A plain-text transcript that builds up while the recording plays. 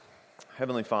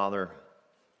Heavenly Father,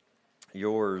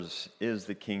 yours is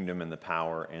the kingdom and the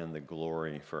power and the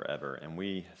glory forever. And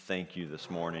we thank you this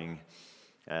morning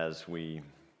as we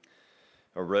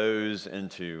arose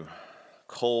into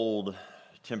cold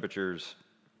temperatures.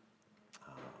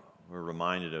 We're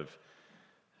reminded of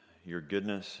your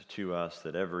goodness to us,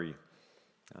 that every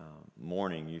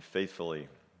morning you faithfully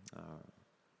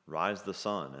rise the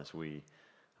sun as we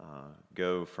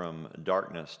go from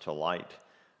darkness to light.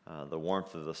 The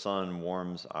warmth of the sun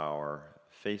warms our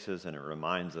faces, and it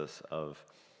reminds us of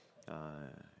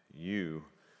you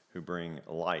who bring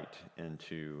light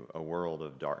into a world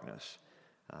of darkness.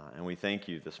 And we thank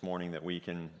you this morning that we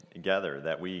can gather,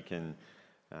 that we can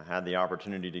have the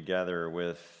opportunity to gather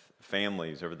with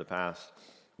families over the past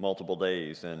multiple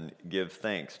days and give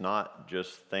thanks, not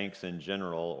just thanks in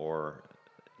general or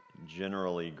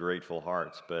generally grateful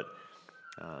hearts, but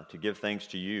to give thanks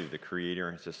to you, the creator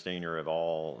and sustainer of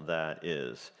all that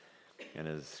is. And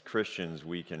as Christians,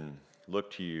 we can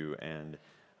look to you and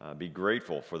be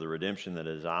grateful for the redemption that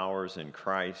is ours in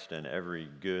Christ and every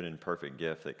good and perfect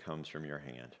gift that comes from your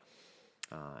hand.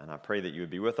 And I pray that you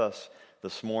would be with us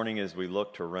this morning as we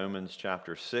look to Romans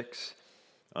chapter 6,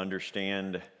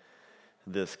 understand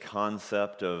this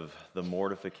concept of the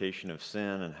mortification of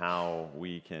sin and how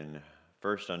we can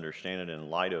first understand it in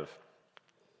light of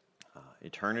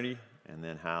eternity, and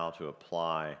then how to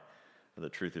apply the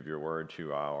truth of your word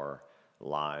to our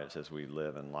lives as we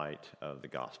live in light of the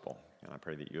gospel. And I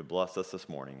pray that you would bless us this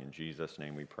morning. In Jesus'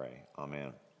 name we pray.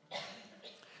 Amen.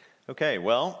 Okay,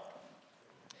 well,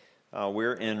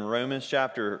 we're in Romans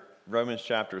chapter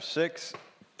 6.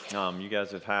 You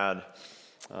guys have had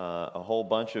a whole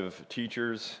bunch of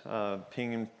teachers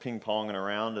ping-ponging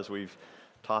around as we've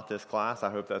taught this class. I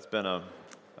hope that's been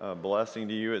a blessing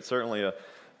to you. It's certainly a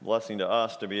blessing to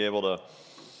us to be able to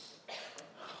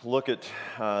look at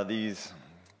these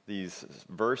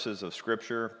verses of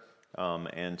Scripture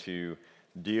and to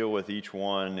deal with each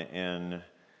one in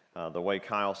the way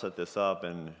Kyle set this up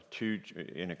in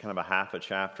a kind of a half a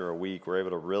chapter a week. We're able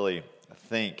to really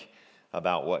think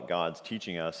about what God's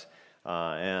teaching us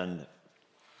and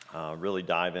really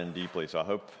dive in deeply. So I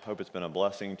hope it's been a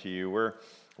blessing to you.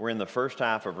 We're in the first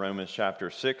half of Romans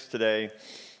chapter 6 today.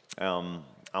 I'm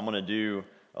going to do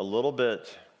a little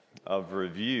bit of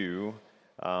review,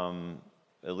 at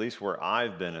least where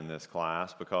I've been in this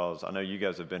class, because I know you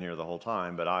guys have been here the whole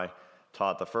time, but I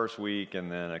taught the first week and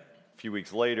then a few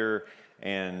weeks later,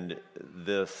 and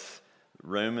this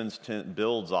Romans 10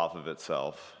 builds off of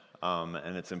itself,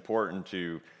 and it's important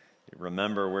to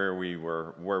remember where we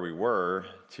were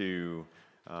to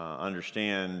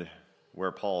understand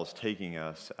where Paul is taking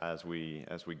us as we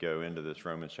go into this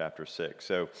Romans chapter 6.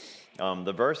 So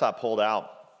the verse I pulled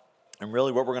out, and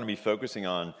really what we're going to be focusing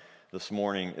on this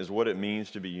morning, is what it means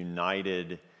to be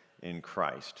united in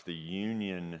Christ, the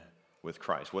union with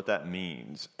Christ, what that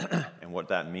means, and what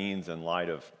that means in light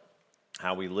of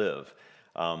how we live.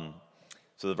 So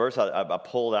the verse I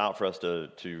pulled out for us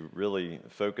to really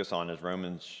focus on is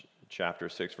Romans chapter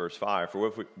 6, verse 5.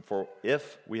 For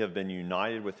if we have been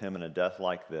united with him in a death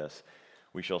like this,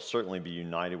 we shall certainly be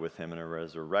united with him in a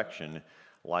resurrection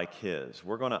like his.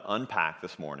 We're going to unpack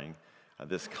this morning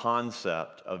this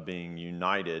concept of being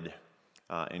united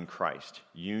in Christ,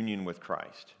 union with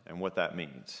Christ, and what that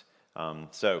means.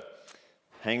 So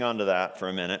hang on to that for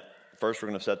a minute. First, we're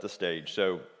going to set the stage.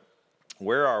 So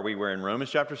where are we? We're in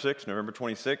Romans chapter 6, November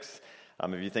 26th.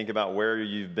 If you think about where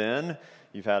you've been,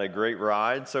 you've had a great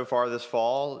ride so far this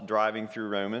fall driving through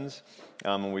Romans,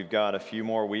 and we've got a few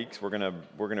more weeks. We're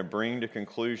gonna bring to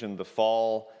conclusion the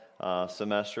fall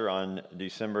semester on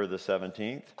December the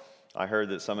 17th. I heard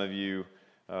that some of you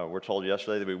were told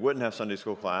yesterday that we wouldn't have Sunday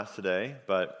school class today,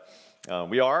 but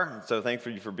we are, so thanks for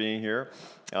you for being here.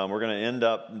 We're going to end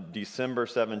up December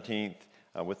 17th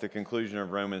with the conclusion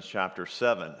of Romans chapter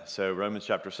 7. So Romans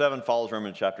chapter 7 follows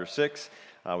Romans chapter 6.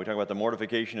 We talk about the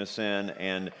mortification of sin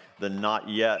and the not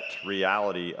yet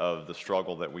reality of the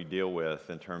struggle that we deal with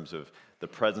in terms of the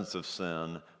presence of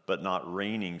sin, but not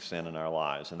reigning sin in our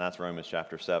lives. And that's Romans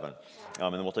chapter 7.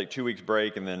 And then we'll take 2 weeks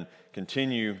break and then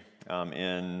continue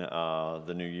in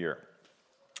the new year.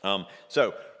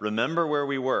 So remember where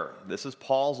we were. This is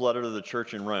Paul's letter to the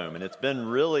church in Rome. And it's been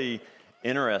really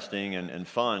interesting and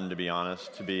fun, to be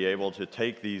honest, to be able to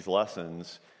take these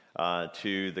lessons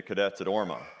to the cadets at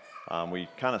Orma. We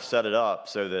kind of set it up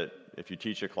so that if you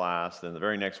teach a class, then the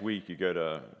very next week you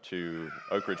go to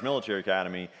Oak Ridge Military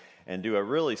Academy and do a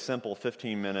really simple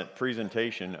 15-minute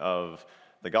presentation of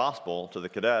the gospel to the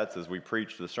cadets as we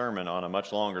preach the sermon on a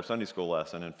much longer Sunday school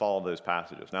lesson and follow those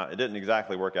passages. Now, it didn't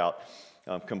exactly work out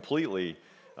completely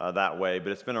that way,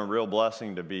 but it's been a real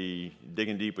blessing to be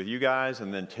digging deep with you guys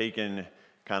and then taking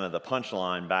kind of the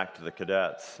punchline back to the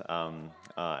cadets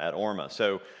at Orma.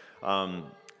 So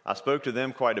I spoke to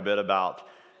them quite a bit about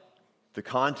the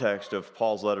context of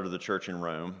Paul's letter to the church in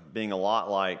Rome being a lot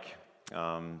like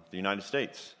the United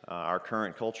States, our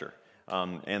current culture.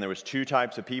 And there was two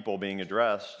types of people being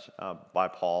addressed by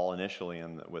Paul initially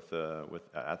at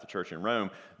the church in Rome.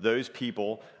 Those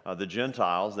people, the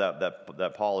Gentiles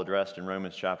that Paul addressed in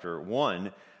Romans chapter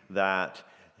 1, that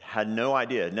had no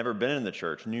idea, had never been in the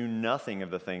church, knew nothing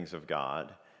of the things of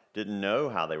God, didn't know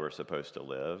how they were supposed to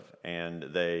live, and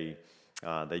they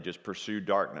just pursued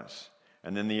darkness.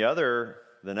 And then the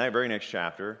very next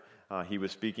chapter, he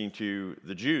was speaking to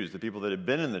the Jews, the people that had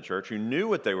been in the church, who knew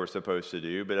what they were supposed to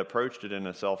do, but approached it in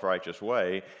a self-righteous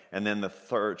way. And then the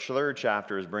third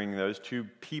chapter is bringing those two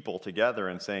people together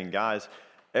and saying, guys,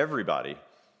 everybody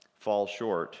falls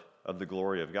short of the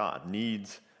glory of God,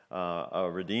 needs a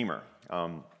Redeemer.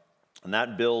 And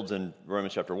that builds in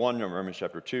Romans chapter 1, Romans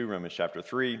chapter 2, Romans chapter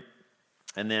 3.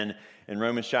 And then in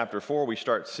Romans chapter 4, we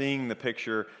start seeing the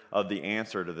picture of the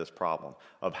answer to this problem,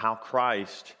 of how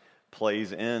Christ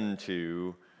plays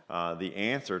into the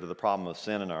answer to the problem of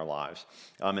sin in our lives.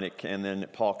 And then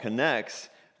Paul connects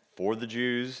for the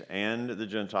Jews and the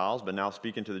Gentiles, but now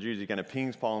speaking to the Jews, he kind of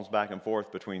pings Paul back and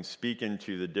forth between speaking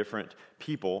to the different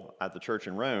people at the church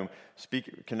in Rome,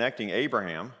 connecting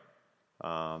Abraham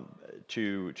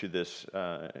to this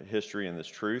history and this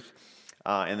truth,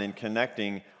 and then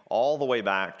connecting all the way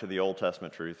back to the Old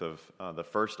Testament truth of the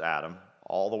first Adam,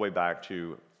 all the way back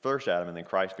to first Adam, and then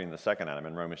Christ being the second Adam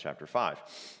in Romans chapter 5.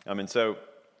 And so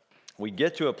we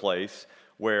get to a place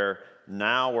where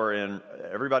now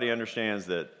everybody understands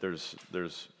that there's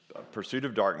a pursuit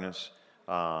of darkness,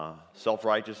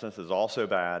 self-righteousness is also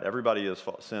bad, everybody is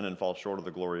sin and falls short of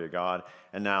the glory of God,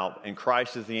 and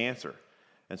Christ is the answer.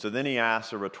 And so then he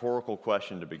asks a rhetorical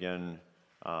question to begin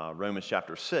Romans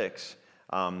chapter 6,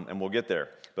 and we'll get there.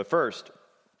 But first,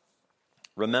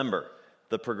 remember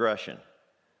the progression.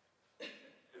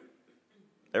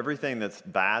 Everything that's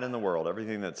bad in the world,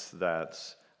 everything that's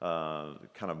kind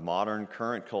of modern,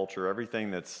 current culture,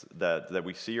 everything that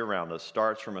we see around us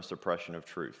starts from a suppression of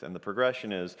truth. And the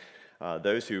progression is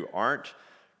those who aren't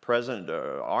present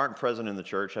in the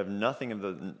church, have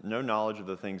no knowledge of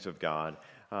the things of God.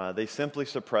 They simply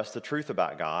suppress the truth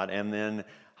about God, and then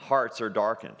hearts are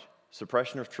darkened.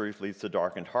 Suppression of truth leads to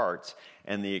darkened hearts,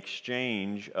 and the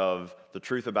exchange of the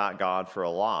truth about God for a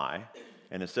lie,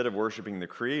 and instead of worshiping the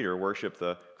Creator, worship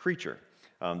the creature.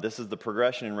 This is the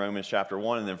progression in Romans chapter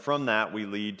 1, and then from that we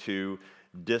lead to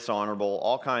dishonorable,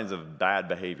 all kinds of bad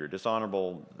behavior,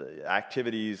 dishonorable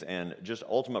activities, and just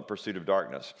ultimate pursuit of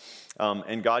darkness.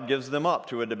 And God gives them up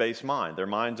to a debased mind. Their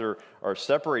minds are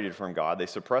separated from God. They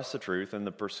suppress the truth, and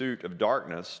the pursuit of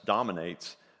darkness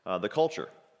dominates the culture.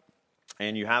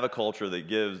 And you have a culture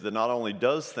that not only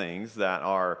does things that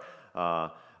are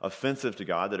offensive to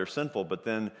God, that are sinful, but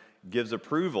then gives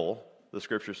approval, the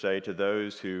scriptures say, to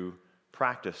those who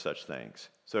practice such things.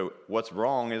 So what's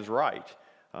wrong is right.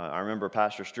 I remember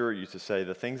Pastor Stewart used to say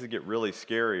the things that get really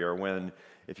scary are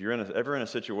if you're ever in a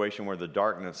situation where the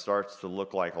darkness starts to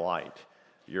look like light,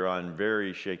 you're on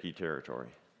very shaky territory.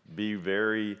 Be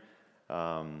very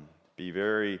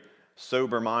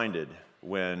sober-minded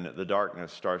when the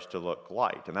darkness starts to look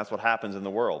light. And that's what happens in the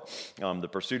world. The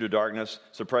pursuit of darkness,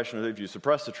 if you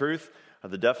suppress the truth,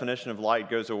 the definition of light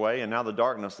goes away, and now the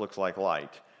darkness looks like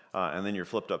light. And then you're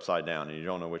flipped upside down, and you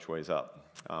don't know which way's up.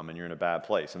 And you're in a bad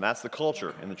place. And that's the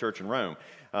culture in the church in Rome.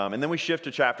 And then we shift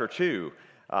to chapter 2.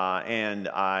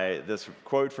 This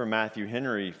quote from Matthew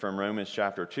Henry from Romans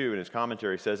chapter 2 in his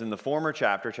commentary says, in the former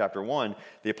chapter, chapter 1,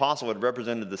 the apostle had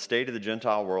represented the state of the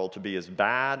Gentile world to be as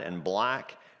bad and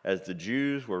black as the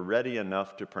Jews were ready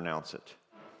enough to pronounce it.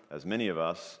 As many of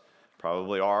us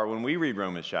probably are when we read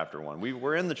Romans chapter 1.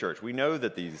 We're in the church. We know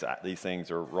that these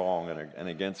things are wrong and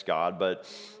against God, but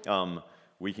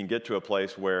we can get to a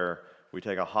place where we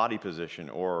take a haughty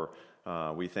position, or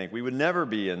we think we would never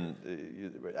be in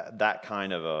that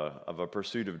kind of a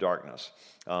pursuit of darkness.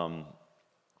 And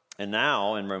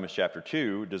now, in Romans chapter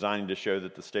 2, designing to show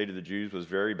that the state of the Jews was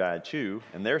very bad too,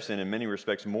 and their sin in many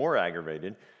respects more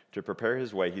aggravated, to prepare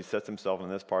his way, he sets himself in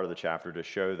this part of the chapter to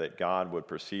show that God would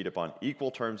proceed upon equal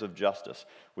terms of justice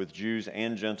with Jews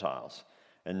and Gentiles,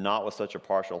 and not with such a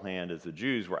partial hand as the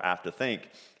Jews were apt to think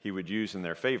he would use in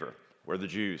their favor. We're the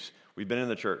Jews. We've been in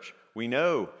the church. We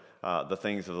know the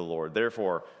things of the Lord.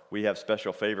 Therefore, we have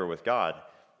special favor with God.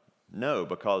 No,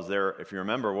 because there, if you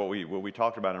remember what we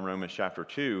talked about in Romans chapter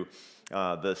 2,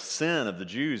 the sin of the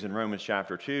Jews in Romans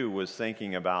chapter 2 was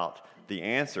thinking about the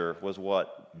answer was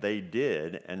what they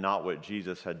did and not what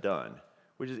Jesus had done,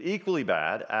 which is equally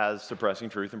bad as suppressing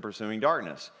truth and pursuing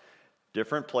darkness.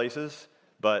 Different places,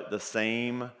 but the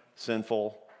same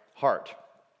sinful heart.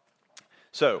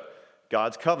 So,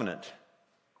 God's covenant,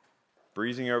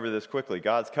 breezing over this quickly,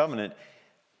 God's covenant,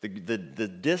 the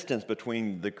distance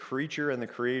between the creature and the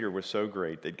creator was so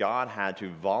great that God had to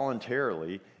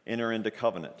voluntarily enter into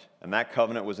covenant. And that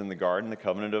covenant was in the garden, the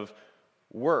covenant of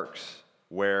works,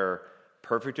 where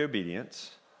perfect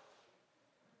obedience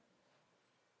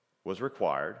was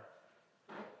required,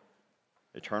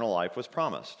 eternal life was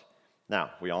promised. Now,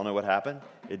 we all know what happened.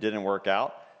 It didn't work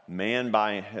out. Man,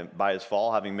 by his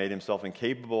fall, having made himself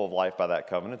incapable of life by that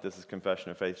covenant, this is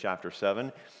Confession of Faith, chapter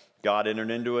 7, God entered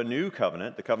into a new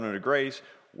covenant, the covenant of grace,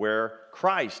 where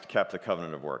Christ kept the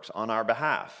covenant of works on our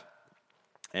behalf.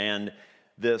 And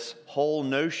this whole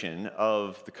notion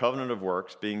of the covenant of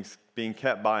works being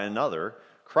kept by another,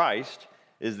 Christ,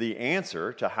 is the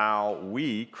answer to how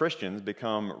we, Christians,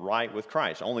 become right with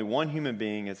Christ. Only one human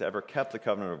being has ever kept the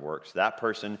covenant of works. That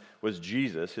person was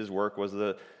Jesus. His work was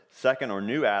the second or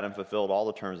new Adam, fulfilled all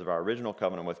the terms of our original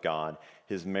covenant with God.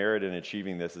 His merit in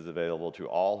achieving this is available to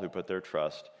all who put their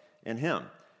trust in him.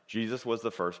 Jesus was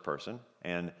the first person,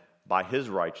 and by his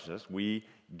righteousness, we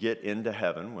get into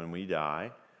heaven when we die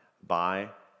by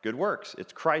good works.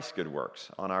 It's Christ's good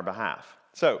works on our behalf.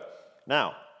 So,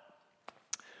 now,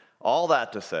 all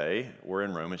that to say, we're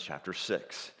in Romans chapter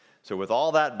 6. So with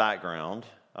all that background,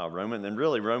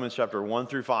 Romans chapter 1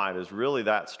 through 5 is really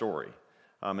that story.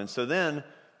 And so then,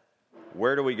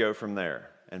 where do we go from there?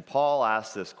 And Paul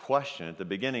asks this question at the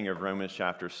beginning of Romans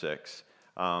chapter 6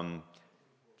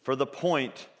 for the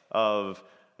point of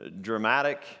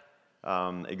dramatic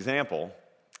example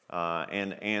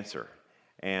and answer.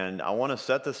 And I want to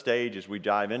set the stage as we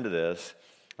dive into this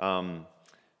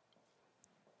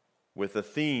with the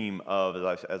theme of,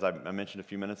 as I mentioned a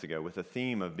few minutes ago, with the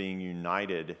theme of being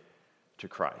united to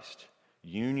Christ,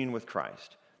 union with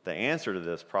Christ. The answer to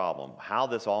this problem, how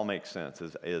this all makes sense,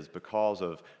 is because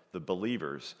of the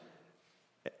believers,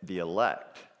 the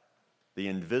elect, the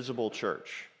invisible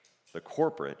church, the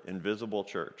corporate invisible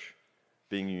church,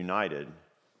 being united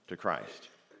to Christ.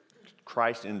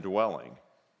 Christ indwelling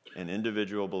in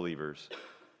individual believers,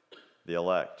 the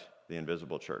elect, the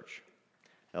invisible church.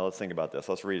 Now let's think about this.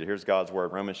 Let's read it. Here's God's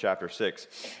word, Romans chapter 6.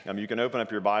 You can open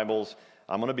up your Bibles.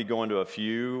 I'm going to be going to a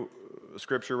few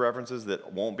scripture references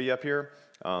that won't be up here.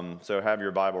 So have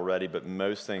your Bible ready, but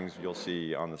most things you'll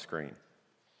see on the screen.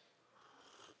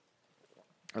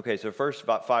 Okay, so first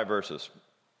about 5 verses.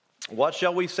 What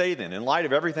shall we say then, in light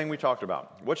of everything we talked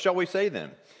about? What shall we say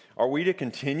then? Are we to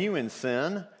continue in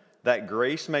sin that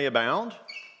grace may abound?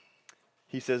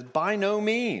 He says, by no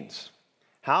means.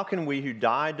 How can we who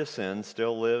died to sin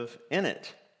still live in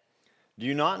it? Do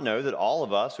you not know that all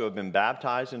of us who have been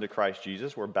baptized into Christ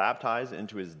Jesus were baptized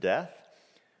into his death?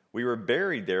 We were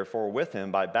buried, therefore, with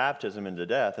him by baptism into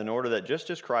death, in order that just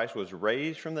as Christ was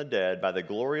raised from the dead by the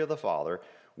glory of the Father,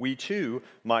 we too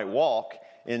might walk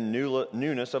in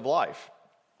newness of life.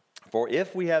 For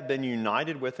if we have been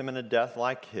united with him in a death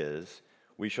like his,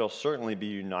 we shall certainly be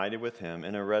united with him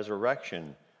in a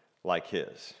resurrection like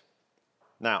his.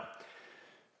 Now,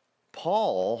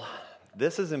 Paul,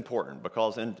 this is important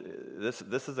because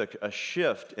this is a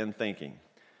shift in thinking.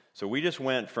 So we just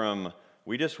went from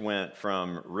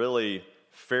really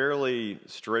fairly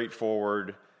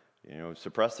straightforward,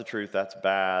 suppress the truth, that's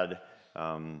bad,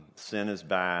 sin is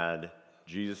bad,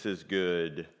 Jesus is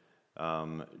good,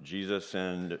 Jesus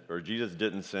sinned, or Jesus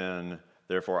didn't sin,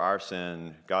 therefore our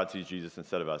sin, God sees Jesus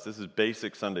instead of us. This is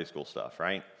basic Sunday school stuff,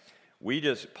 right?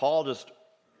 Paul just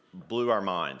blew our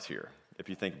minds here, if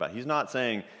you think about it. He's not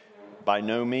saying by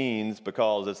no means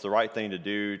because it's the right thing to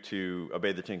do to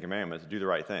obey the Ten Commandments, do the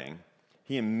right thing.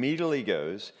 He immediately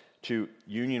goes to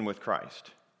union with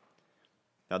Christ.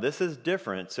 Now this is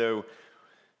different, so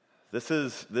this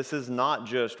is not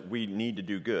just we need to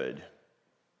do good.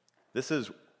 This is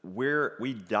where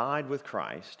we died with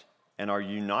Christ and are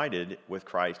united with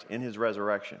Christ in his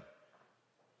resurrection.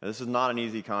 Now, this is not an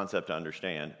easy concept to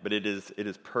understand, but it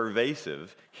is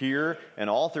pervasive here and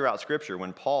all throughout Scripture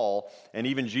when Paul and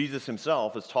even Jesus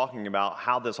himself is talking about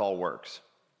how this all works.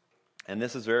 And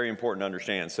this is very important to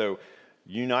understand. So,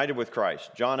 united with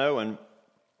Christ. John Owen,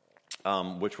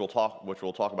 which we'll talk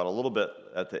about a little bit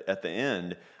at the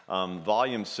end,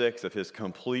 volume 6 of his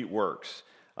complete works.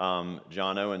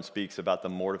 John Owen speaks about the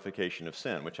mortification of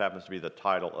sin, which happens to be the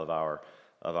title of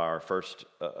our first,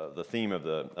 the theme of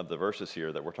the verses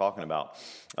here that we're talking about.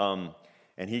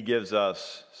 And he gives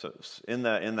us, so in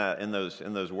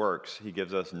those works, he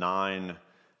gives us 9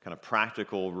 kind of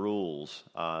practical rules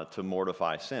to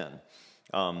mortify sin.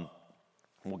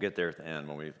 We'll get there at the end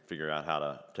when we figure out how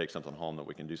to take something home that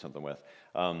we can do something with.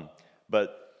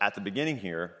 But at the beginning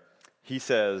here, he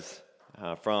says,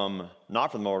 not from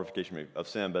the mortification of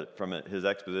sin, but from his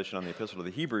exposition on the Epistle to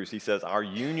the Hebrews, he says, our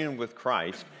union with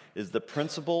Christ is the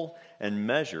principle and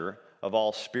measure of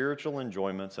all spiritual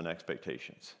enjoyments and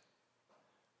expectations.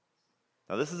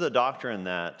 Now, this is a doctrine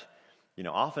that,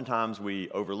 oftentimes we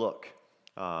overlook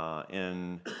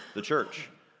in the church.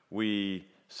 We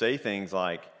say things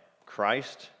like,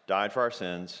 Christ died for our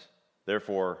sins,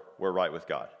 therefore we're right with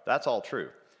God. That's all true.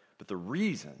 But the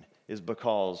reason is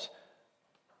because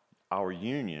our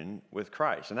union with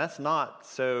Christ. And that's not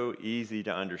so easy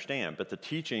to understand, but the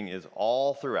teaching is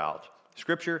all throughout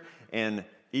Scripture and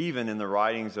even in the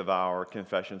writings of our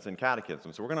confessions and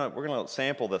catechisms. So we're gonna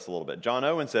sample this a little bit. John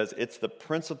Owen says it's the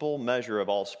principal measure of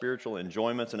all spiritual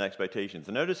enjoyments and expectations.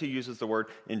 And notice he uses the word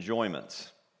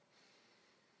enjoyments.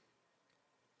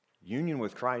 Union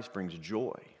with Christ brings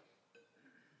joy.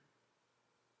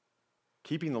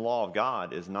 Keeping the law of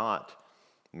God is not,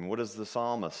 what does the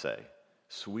psalmist say?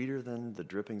 Sweeter than the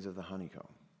drippings of the honeycomb.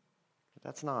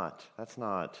 That's not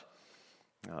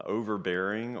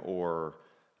overbearing or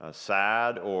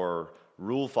sad or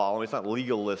rule following. It's not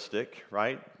legalistic,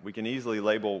 right? We can easily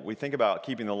we think about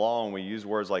keeping the law and we use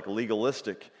words like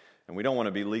legalistic, and we don't want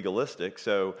to be legalistic.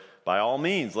 So by all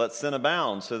means, let sin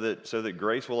abound so that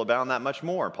grace will abound that much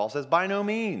more. Paul says, by no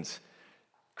means.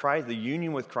 The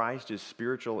union with Christ is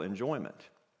spiritual enjoyment.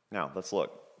 Now, let's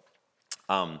look.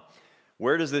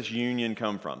 Where does this union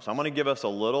come from? So I'm going to give us a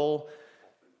little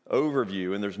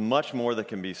overview, and there's much more that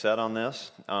can be said on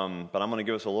this, but I'm going to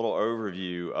give us a little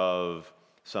overview of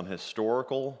some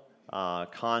historical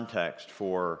context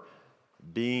for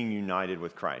being united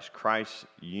with Christ, Christ's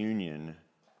union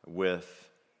with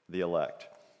the elect.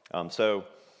 So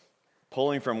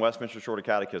pulling from Westminster Shorter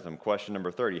Catechism, question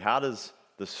number 30, how does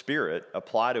the Spirit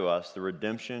apply to us the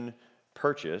redemption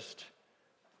purchased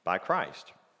by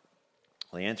Christ?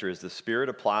 Well, the answer is the Spirit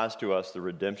applies to us the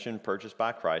redemption purchased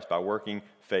by Christ by working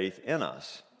faith in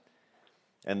us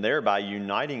and thereby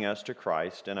uniting us to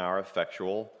Christ in our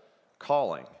effectual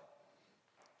calling.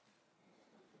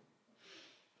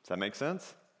 Does that make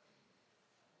sense?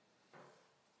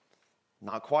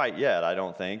 Not quite yet, I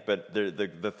don't think, but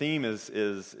the theme is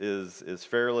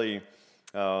fairly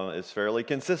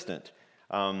consistent.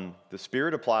 The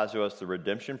Spirit applies to us the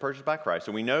redemption purchased by Christ,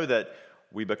 and we know that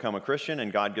we become a Christian,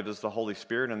 and God gives us the Holy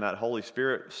Spirit, and that Holy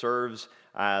Spirit serves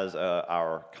as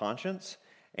our conscience.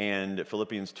 And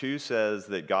Philippians 2 says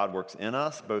that God works in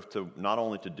us, both to not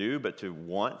only to do, but to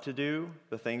want to do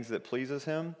the things that pleases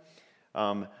Him.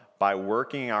 By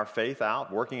working our faith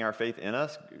out, working our faith in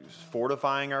us,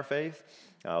 fortifying our faith.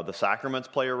 The sacraments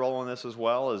play a role in this as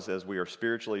well, as we are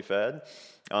spiritually fed.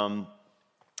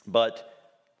 But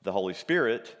the Holy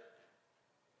Spirit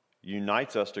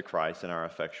unites us to Christ in our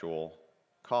effectual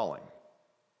calling.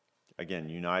 Again,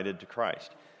 united to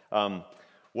Christ.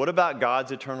 What about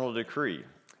God's eternal decree?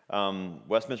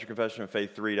 Westminster Confession of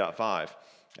Faith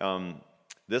 3.5.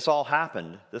 This all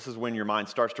happened. This is when your mind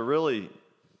starts to really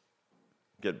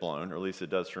get blown, or at least it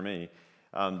does for me.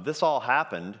 This all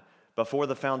happened before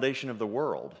the foundation of the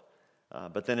world.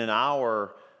 But then in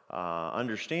our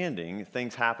understanding,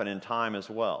 things happen in time as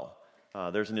well.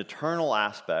 There's an eternal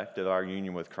aspect of our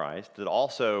union with Christ that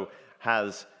also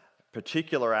has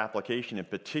particular application in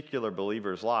particular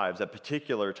believers' lives at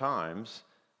particular times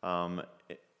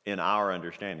in our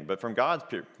understanding. But from God's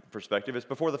perspective, it's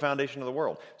before the foundation of the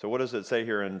world. So what does it say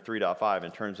here in 3.5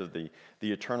 in terms of the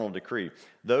eternal decree?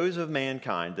 Those of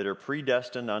mankind that are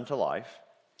predestined unto life,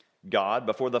 God,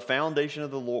 before the foundation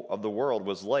of the world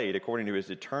was laid according to His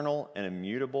eternal and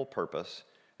immutable purpose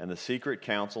and the secret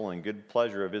counsel and good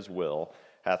pleasure of His will,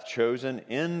 hath chosen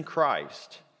in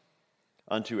Christ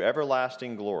unto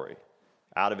everlasting glory,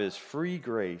 out of His free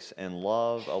grace and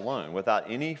love alone, without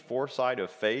any foresight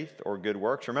of faith or good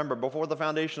works. Remember, before the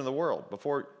foundation of the world,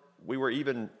 before we were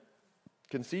even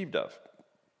conceived of,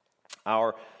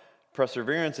 our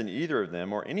perseverance in either of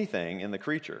them or anything in the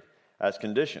creature as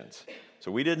conditions.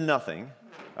 So we did nothing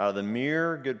out of the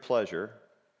mere good pleasure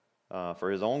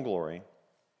for His own glory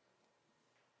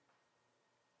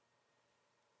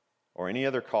or any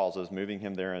other causes moving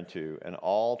Him thereunto, and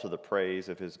all to the praise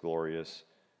of His glorious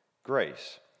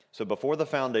grace. So before the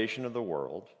foundation of the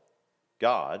world,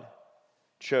 God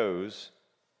chose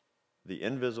the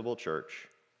invisible church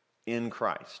in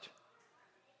Christ.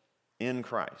 In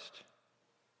Christ.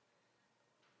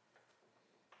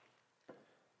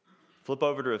 Flip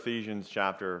over to Ephesians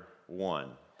chapter 1.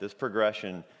 This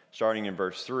progression, starting in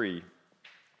verse 3,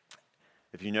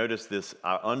 if you notice this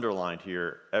underlined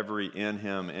here, every in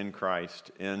him, in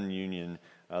Christ, in union,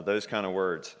 those kind of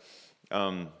words.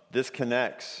 This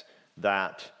connects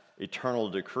that eternal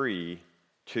decree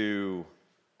to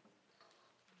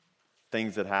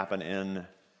things that happen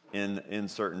in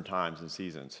certain times and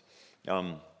seasons.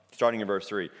 Starting in verse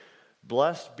 3.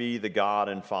 Blessed be the God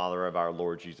and Father of our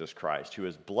Lord Jesus Christ, who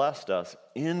has blessed us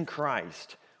in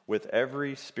Christ with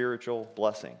every spiritual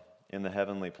blessing in the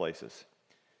heavenly places,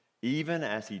 even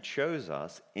as he chose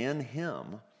us in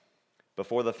him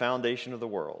before the foundation of the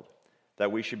world,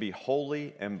 that we should be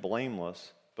holy and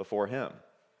blameless before him.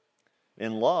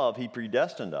 In love, he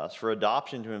predestined us for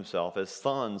adoption to himself as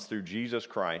sons through Jesus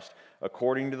Christ,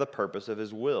 according to the purpose of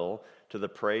his will, to the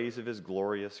praise of his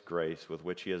glorious grace with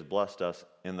which he has blessed us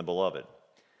in the Beloved.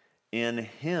 In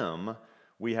him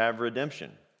we have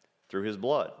redemption through his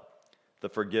blood, the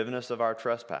forgiveness of our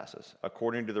trespasses,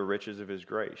 according to the riches of his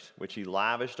grace, which he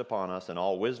lavished upon us in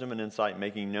all wisdom and insight,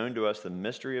 making known to us the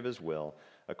mystery of his will,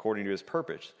 according to his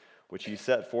purpose, which he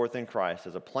set forth in Christ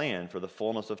as a plan for the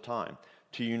fullness of time,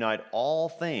 to unite all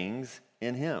things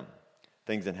in him,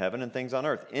 things in heaven and things on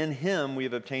earth. In him we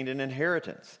have obtained an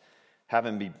inheritance,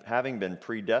 having been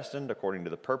predestined according to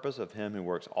the purpose of him who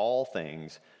works all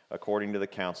things according to the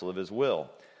counsel of his will,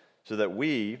 so that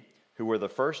we, who were the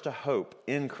first to hope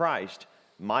in Christ,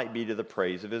 might be to the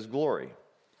praise of his glory.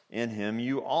 In him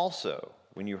you also,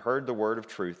 when you heard the word of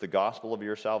truth, the gospel of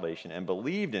your salvation, and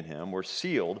believed in him, were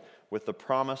sealed with the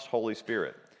promised Holy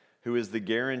Spirit, who is the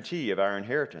guarantee of our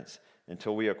inheritance,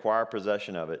 until we acquire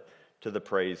possession of it to the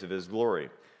praise of his glory.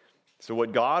 So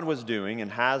what God was doing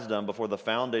and has done before the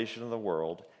foundation of the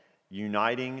world,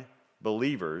 uniting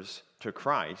believers to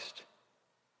Christ,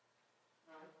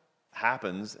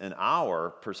 happens in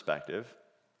our perspective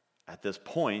at this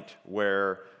point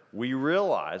where we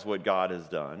realize what God has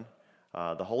done.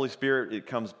 The Holy Spirit, it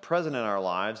comes present in our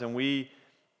lives, and we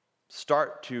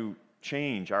start to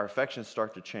change. Our affections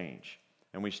start to change,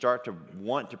 and we start to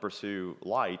want to pursue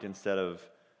light instead of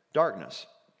darkness.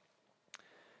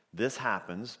 This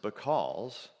happens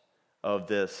because of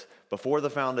this, before the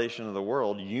foundation of the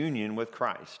world, union with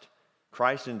Christ.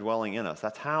 Christ indwelling in us.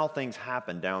 That's how things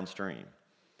happen downstream.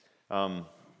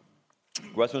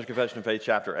 Westminster Confession of Faith,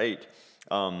 chapter 8,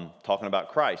 talking about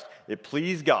Christ. It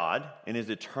pleased God in his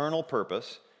eternal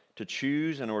purpose to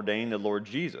choose and ordain the Lord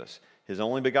Jesus, his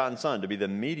only begotten Son, to be the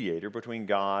mediator between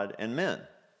God and men.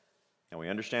 And we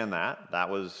understand that. That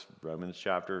was Romans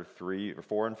chapter 3 or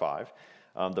 4 and 5.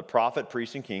 The prophet,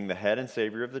 priest, and king, the head and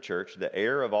savior of the church, the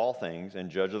heir of all things, and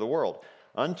judge of the world,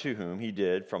 unto whom he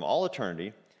did from all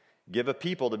eternity give a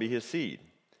people to be his seed,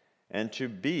 and to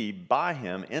be by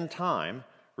him in time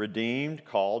redeemed,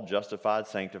 called, justified,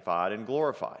 sanctified, and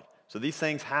glorified. So these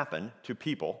things happen to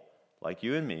people like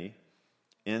you and me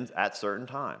at certain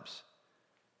times.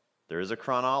 There is a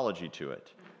chronology to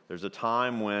it. There's a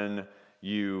time when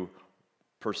you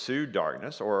pursued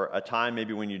darkness, or a time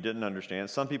maybe when you didn't understand.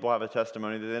 Some people have a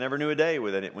testimony that they never knew a day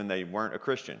when they weren't a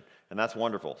Christian, and that's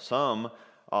wonderful. Some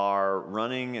are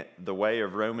running the way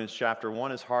of Romans chapter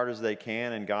 1 as hard as they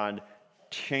can, and God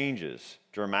changes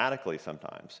dramatically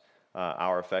sometimes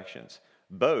our affections.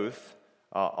 Both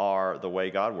are the way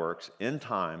God works in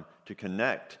time to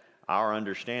connect our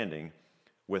understanding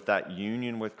with that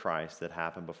union with Christ that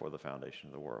happened before the foundation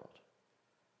of the world.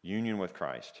 Union with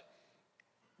Christ.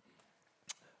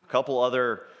 A couple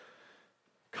other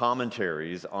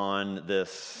commentaries on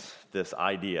this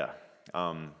idea.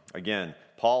 Again,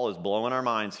 Paul is blowing our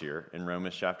minds here in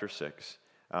Romans chapter 6,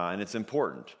 and it's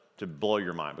important to blow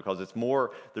your mind because it's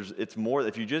more.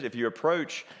 If you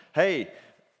approach, hey,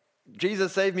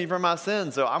 Jesus saved me from my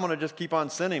sins, so I'm going to just keep on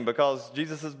sinning because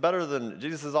Jesus is better than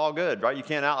Jesus is all good, right? You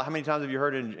can't how many times have you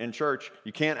heard in church?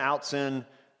 You can't out sin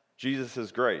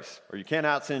Jesus' grace, or you can't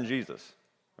out sin Jesus,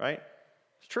 right?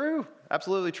 It's true,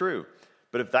 absolutely true.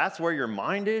 But if that's where your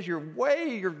mind is, you're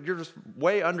just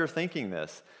way underthinking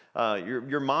this.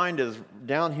 Your mind is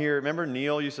down here. Remember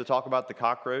Neil used to talk about the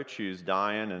cockroach who's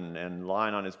dying and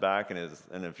lying on his back,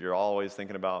 and if you're always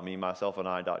thinking about me, myself, and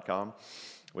I.com,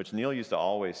 which Neil used to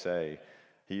always say,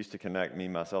 he used to connect me,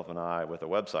 myself, and I with a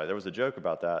website. There was a joke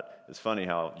about that. It's funny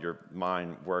how your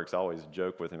mind works. I always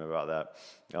joke with him about that.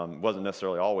 It wasn't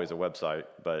necessarily always a website,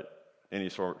 but any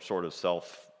sort of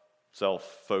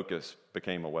self-focus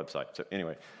became a website. So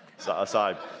anyway,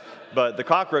 aside. But the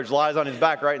cockroach lies on his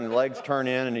back, right, and the legs turn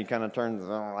in, and he kind of turns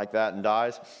like that and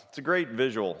dies. It's a great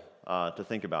visual to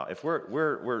think about. If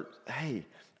we're hey,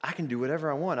 I can do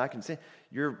whatever I want. I can say,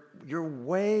 you're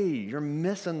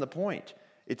missing the point.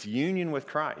 It's union with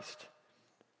Christ.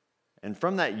 And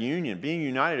from that union, being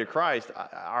united to Christ,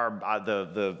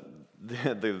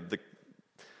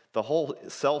 the whole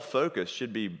self-focus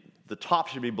should be, the top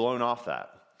should be blown off that.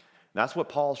 And that's what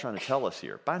Paul's trying to tell us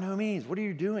here. By no means, what are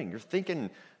you doing? You're thinking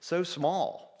so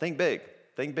small. Think big.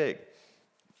 Think big.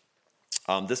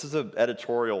 This is an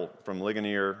editorial from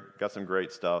Ligonier. Got some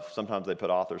great stuff. Sometimes they put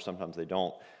authors, sometimes they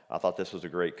don't. I thought this was a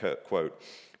great quote.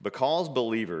 Because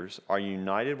believers are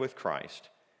united with Christ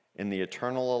in the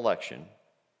eternal election,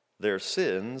 their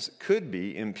sins could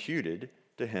be imputed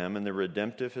to him in the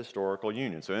redemptive historical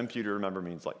union. So imputed, remember,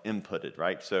 means like inputted,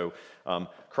 right? So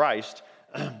Christ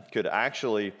could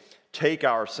actually take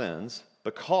our sins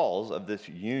because of this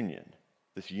union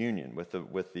with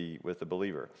the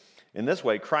believer. In this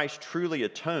way, Christ truly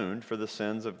atoned for the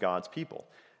sins of God's people,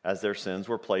 as their sins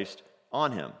were placed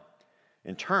on him.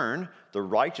 In turn, the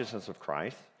righteousness of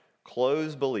Christ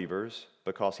clothes believers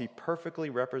because he perfectly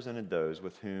represented those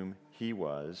with whom he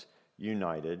was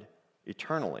united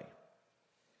eternally.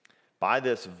 By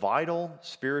this vital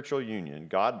spiritual union,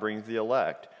 God brings the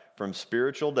elect from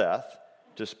spiritual death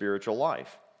to spiritual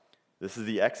life. This is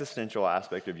the existential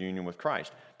aspect of union with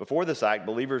Christ. Before this act,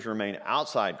 believers remain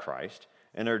outside Christ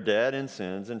and are dead in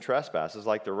sins and trespasses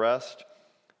like the rest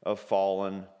of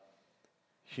fallen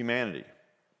humanity.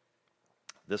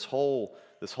 This whole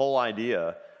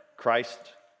idea,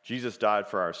 Jesus died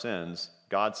for our sins,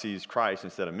 God sees Christ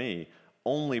instead of me,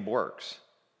 only works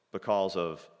because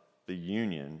of the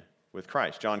union with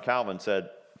Christ. John Calvin said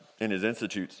in his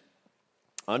Institutes,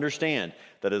 understand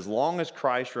that as long as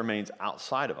Christ remains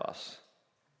outside of us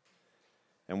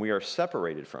and we are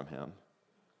separated from him,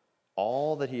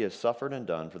 all that he has suffered and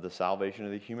done for the salvation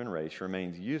of the human race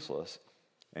remains useless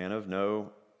and of no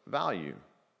value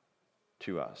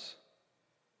to us.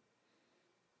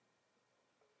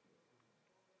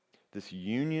 This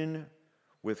union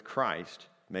with Christ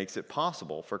makes it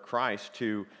possible for Christ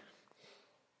to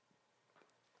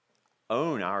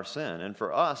own our sin and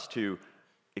for us to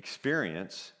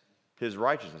experience his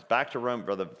righteousness. Back to Rome,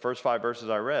 the first 5 verses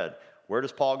I read. Where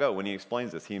does Paul go when he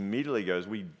explains this? He immediately goes,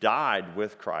 we died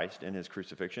with Christ in his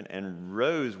crucifixion and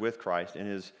rose with Christ in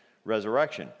his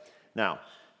resurrection. Now,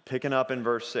 picking up in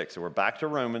verse 6. So we're back to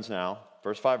Romans now,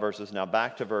 first 5 verses. Now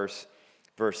back to verse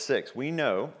 6. We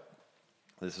know,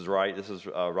 this is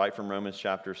right from Romans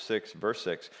chapter 6, verse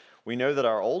 6. We know that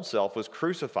our old self was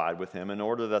crucified with him in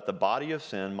order that the body of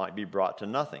sin might be brought to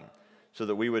nothing, so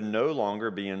that we would no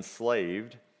longer be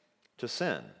enslaved to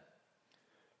sin.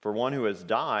 For one who has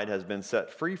died has been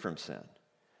set free from sin.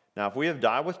 Now, if we have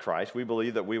died with Christ, we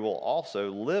believe that we will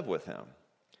also live with him.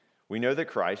 We know that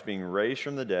Christ, being raised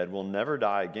from the dead, will never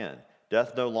die again.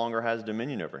 Death no longer has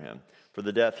dominion over him. For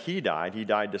the death he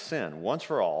died to sin, once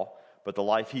for all, but the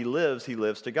life he lives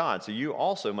to God. So you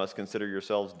also must consider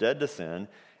yourselves dead to sin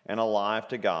and alive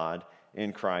to God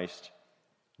in Christ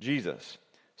Jesus.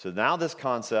 So now this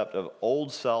concept of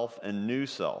old self and new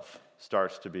self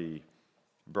starts to be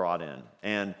brought in.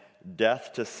 And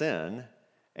death to sin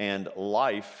and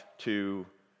life to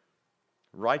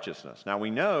righteousness. Now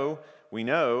we know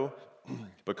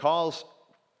because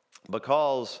the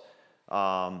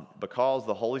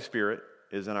Holy Spirit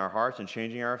is in our hearts and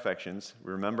changing our affections.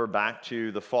 Remember back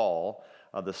to the fall,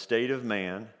 the state of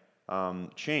man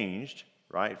changed,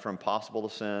 right? From possible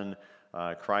to sin,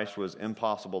 Christ was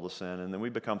impossible to sin, and then we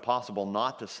become possible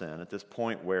not to sin at this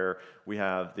point where we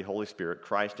have the Holy Spirit,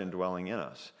 Christ indwelling in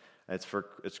us.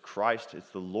 It's Christ, it's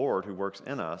the Lord who works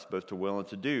in us, both to will and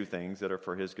to do things that are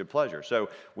for his good pleasure. So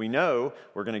we know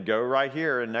we're going to go right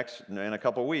here in a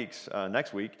couple of weeks, the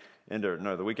week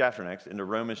after next, into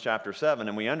Romans chapter 7,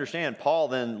 and we understand Paul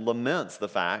then laments the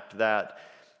fact that,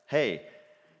 hey,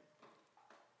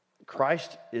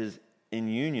 Christ is in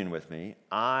union with me.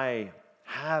 I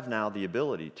have now the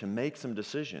ability to make some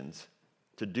decisions,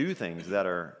 to do things that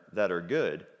are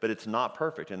good, but it's not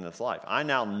perfect in this life. I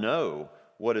now know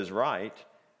what is right,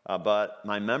 but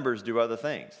my members do other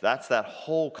things. That's that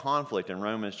whole conflict in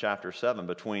Romans chapter 7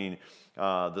 between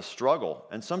the struggle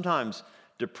and sometimes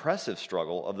depressive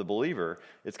struggle of the believer.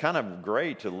 It's kind of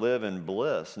great to live in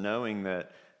bliss, knowing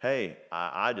that, hey,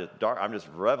 I'm just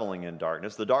reveling in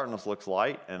darkness. The darkness looks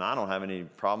light, and I don't have any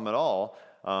problem at all.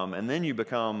 And then you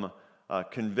become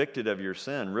convicted of your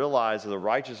sin, realize the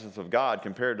righteousness of God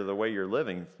compared to the way you're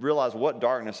living, realize what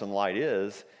darkness and light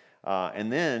is,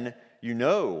 and then you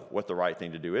know what the right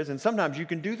thing to do is. And sometimes you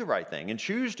can do the right thing and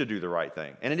choose to do the right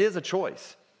thing, and it is a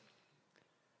choice.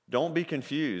 Don't be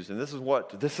confused, and this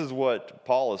is what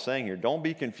Paul is saying here. Don't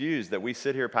be confused that we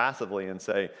sit here passively and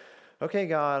say, okay,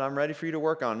 God, I'm ready for you to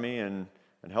work on me and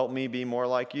help me be more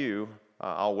like you.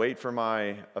 I'll wait for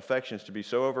my affections to be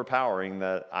so overpowering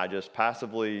that I just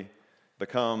passively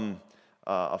become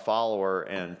a follower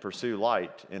and pursue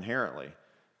light inherently.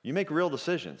 You make real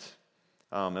decisions.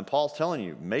 And Paul's telling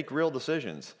you, make real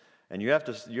decisions. And you have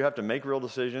to make real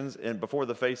decisions before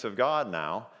the face of God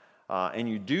now. And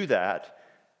you do that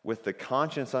with the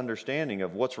conscious understanding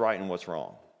of what's right and what's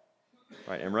wrong.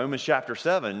 Right? And Romans chapter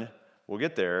 7, we'll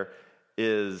get there,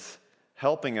 is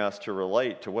helping us to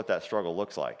relate to what that struggle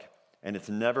looks like. And it's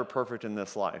never perfect in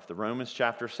this life. The Romans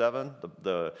chapter 7,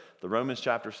 the Romans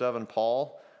chapter 7,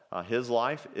 Paul, his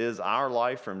life is our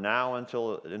life from now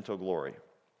until glory.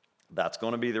 That's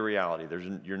going to be the reality.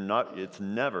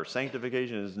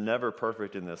 Sanctification is never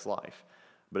perfect in this life.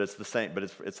 But it's the same, but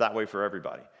it's that way for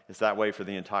everybody. It's that way for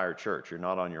the entire church. You're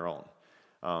not on your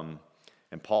own.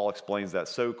 And Paul explains that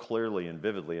so clearly and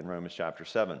vividly in Romans chapter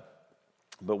 7.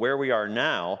 But where we are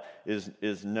now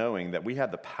is knowing that we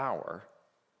have the power,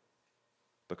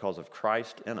 because of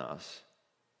Christ in us,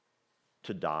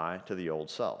 to die to the old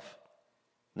self.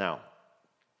 Now,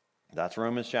 that's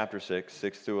Romans chapter 6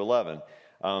 through 11.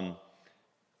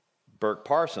 Burke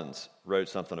Parsons wrote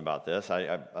something about this.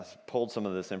 I pulled some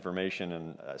of this information,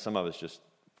 and some of it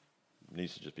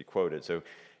needs to just be quoted. So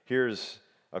here's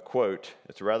a quote.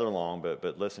 It's rather long,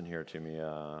 but listen here to me.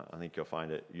 I think you'll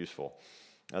find it useful.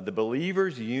 The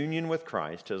believer's union with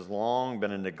Christ has long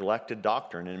been a neglected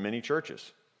doctrine in many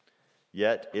churches.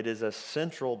 Yet it is a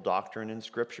central doctrine in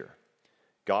Scripture.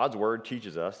 God's Word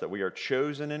teaches us that we are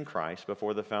chosen in Christ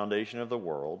before the foundation of the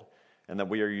world, and that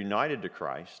we are united to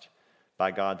Christ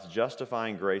by God's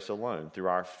justifying grace alone, through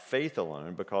our faith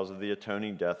alone, because of the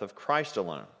atoning death of Christ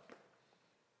alone.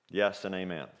 Yes and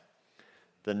amen.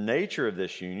 The nature of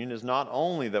this union is not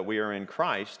only that we are in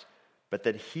Christ, but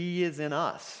that He is in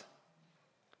us.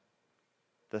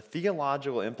 The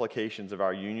theological implications of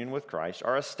our union with Christ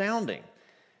are astounding,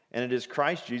 and it is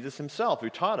Christ Jesus Himself who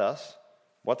taught us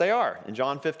what they are. In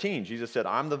John 15, Jesus said,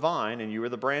 "I'm the vine and you are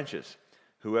the branches.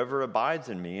 Whoever abides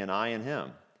in me and I in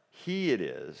him, he it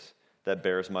is that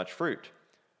bears much fruit.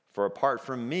 For apart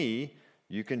from me,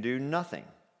 you can do nothing."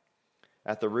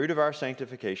 At the root of our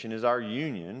sanctification is our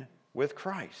union with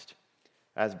Christ.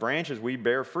 As branches, we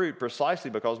bear fruit precisely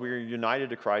because we are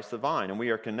united to Christ the vine, and we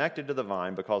are connected to the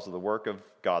vine because of the work of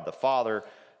God the Father,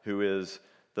 who is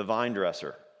the vine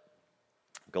dresser.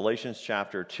 Galatians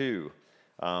chapter 2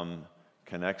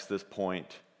 connects this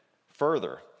point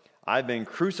further. I've been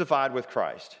crucified with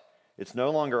Christ. It's no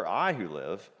longer I who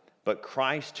live, but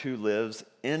Christ who lives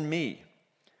in me.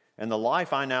 And the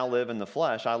life I now live in the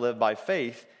flesh, I live by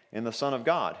faith in the Son of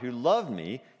God, who loved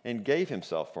me and gave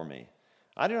Himself for me.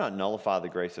 I do not nullify the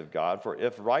grace of God, for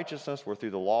if righteousness were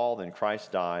through the law, then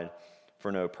Christ died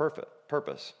for no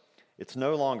purpose. It's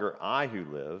no longer I who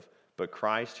live, but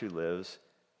Christ who lives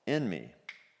in me.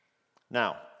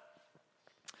 Now,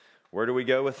 where do we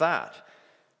go with that?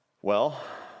 Well,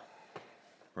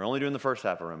 we're only doing the first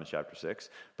half of Romans chapter 6,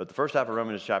 but the first half of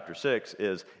Romans chapter 6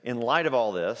 is, in light of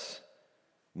all this,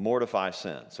 mortify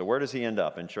sin. So where does he end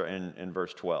up in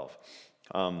verse 12?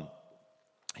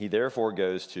 He therefore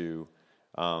goes to,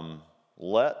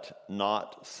 let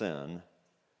not sin,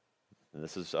 and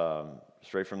this is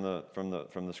straight from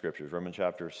the scriptures, Romans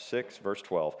chapter 6, verse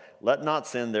 12. Let not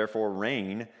sin therefore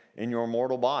reign in your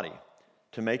mortal body,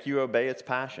 to make you obey its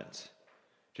passions.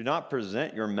 Do not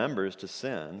present your members to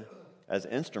sin as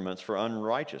instruments for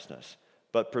unrighteousness,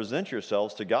 but present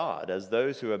yourselves to God as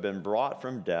those who have been brought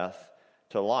from death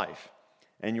to life,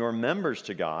 and your members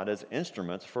to God as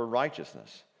instruments for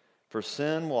righteousness. For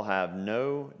sin will have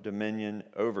no dominion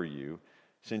over you,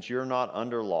 since you're not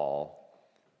under law,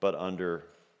 but under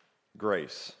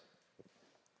grace.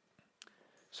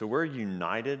 So we're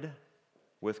united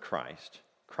with Christ.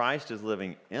 Christ is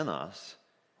living in us,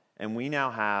 and we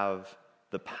now have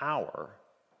the power,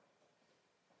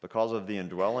 because of the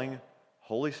indwelling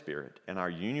Holy Spirit and our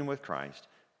union with Christ,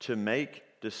 to make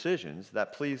decisions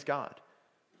that please God.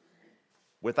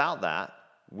 Without that,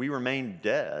 we remain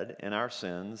dead in our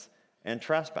sins and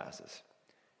trespasses.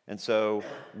 And so,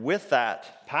 with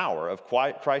that power of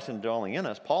Christ indwelling in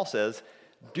us, Paul says,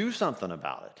 do something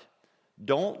about it.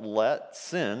 Don't let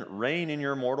sin reign in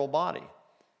your mortal body.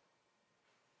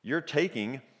 You're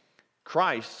taking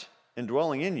Christ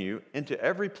indwelling in you into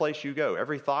every place you go,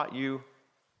 every thought you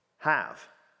have,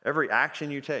 every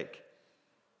action you take,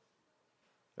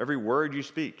 every word you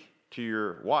speak to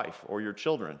your wife or your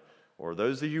children or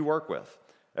those that you work with,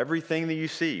 everything that you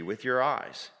see with your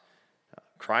eyes.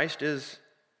 Christ is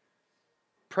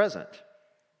present.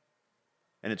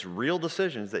 And it's real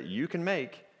decisions that you can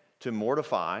make to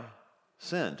mortify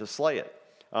sin, to slay it.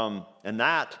 And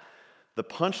that, the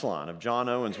punchline of John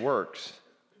Owen's works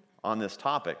on this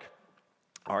topic,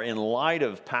 are in light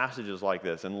of passages like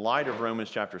this, in light of Romans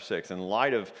chapter 6, in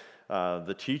light of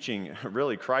the teaching,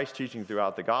 really Christ's teaching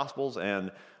throughout the Gospels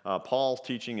and Paul's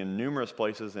teaching in numerous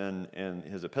places in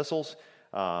his epistles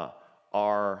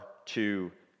are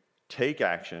to take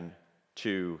action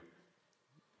to,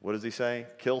 what does he say?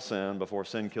 Kill sin before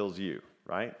sin kills you,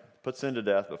 right? Put sin to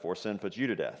death before sin puts you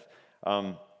to death.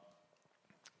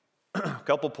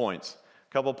 Couple points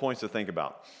to think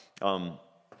about. I'm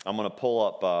going to pull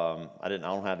up, I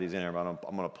don't have these in here, but I'm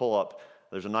going to pull up,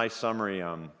 there's a nice summary.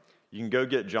 You can go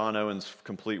get John Owen's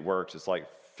complete works. It's like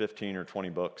 15 or 20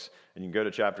 books. And you can go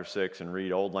to chapter 6 and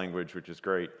read Old Language, which is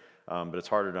great, but it's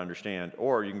harder to understand.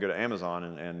 Or you can go to Amazon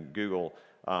and Google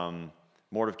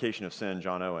Mortification of Sin,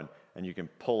 John Owen, and you can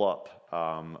pull up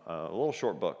a little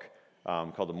short book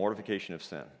called The Mortification of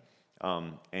Sin.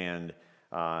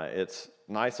 It's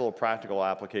nice little practical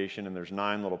application, and there's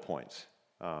 9 little points.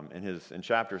 In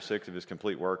chapter 6 of his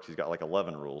complete works, he's got like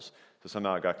 11 rules, so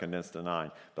somehow it got condensed to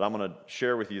 9. But I'm going to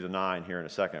share with you the 9 here in a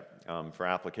second for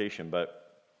application. But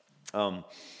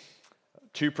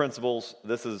 2 principles.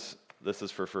 This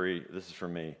is for free. This is for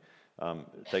me.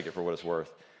 Take it for what it's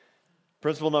worth.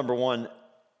 Principle number 1,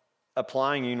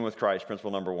 applying union with Christ.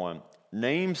 Principle number 1,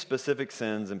 name specific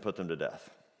sins and put them to death.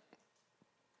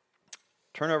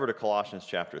 Turn over to Colossians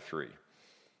chapter 3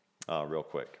 real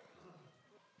quick.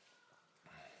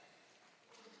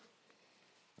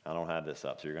 I don't have this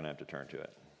up, so you're going to have to turn to it.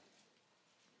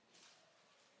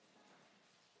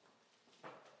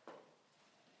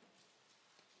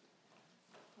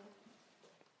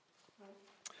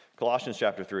 Colossians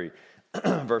chapter 3,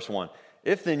 verse 1.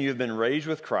 If then you have been raised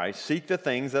with Christ, seek the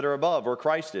things that are above, where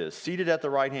Christ is, seated at the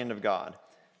right hand of God.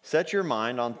 Set your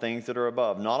mind on things that are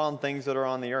above, not on things that are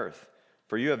on the earth.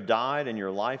 For you have died, and your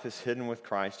life is hidden with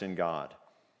Christ in God.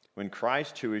 When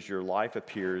Christ, who is your life,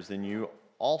 appears, then you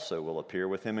also will appear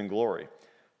with him in glory.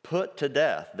 Put to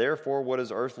death, therefore, what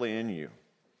is earthly in you.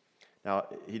 Now,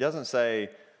 he doesn't say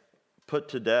put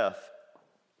to death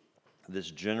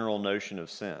this general notion of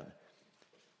sin.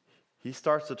 He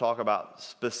starts to talk about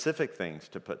specific things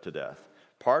to put to death.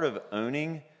 Part of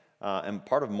owning and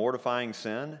part of mortifying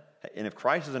sin, and if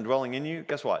Christ is indwelling in you,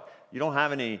 guess what? You don't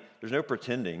have there's no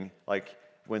pretending. Like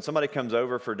when somebody comes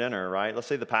over for dinner, right? Let's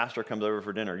say the pastor comes over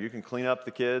for dinner. You can clean up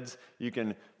the kids. You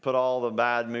can put all the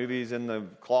bad movies in the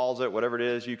closet, whatever it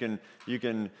is. You can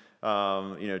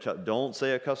don't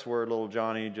say a cuss word, little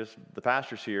Johnny, just the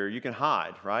pastor's here. You can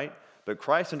hide, right? But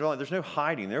Christ indwelling, there's no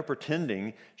hiding. They're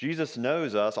pretending. Jesus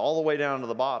knows us all the way down to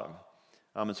the bottom.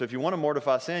 And so if you want to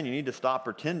mortify sin, you need to stop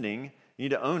pretending. You need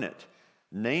to own it.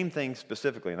 Name things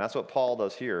specifically. And that's what Paul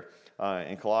does here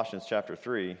in Colossians chapter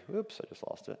 3. Oops, I just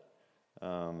lost it.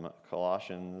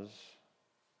 Colossians.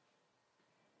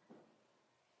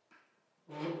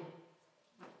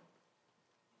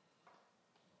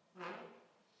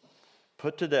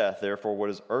 Put to death, therefore,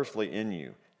 what is earthly in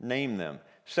you. Name them.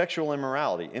 Sexual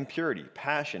immorality, impurity,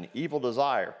 passion, evil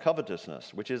desire,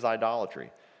 covetousness, which is idolatry.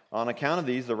 On account of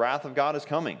these, the wrath of God is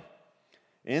coming.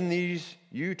 In these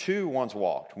you too once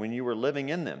walked when you were living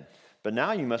in them. But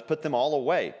now you must put them all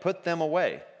away. Put them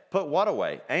away. Put what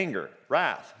away? Anger,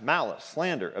 wrath, malice,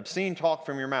 slander, obscene talk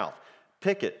from your mouth.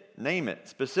 Pick it, name it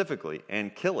specifically,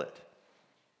 and kill it.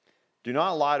 Do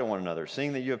not lie to one another,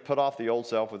 seeing that you have put off the old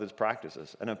self with its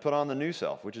practices, and have put on the new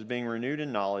self, which is being renewed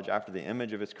in knowledge after the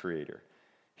image of its creator.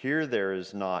 Here there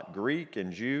is not Greek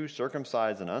and Jew,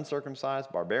 circumcised and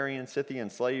uncircumcised, barbarian,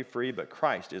 Scythian, slave, free, but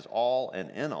Christ is all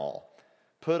and in all.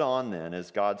 Put on then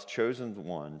as God's chosen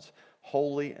ones,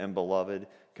 holy and beloved,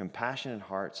 compassionate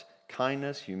hearts,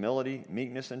 kindness, humility,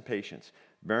 meekness, and patience,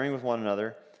 bearing with one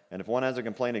another, and if one has a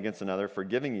complaint against another,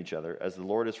 forgiving each other, as the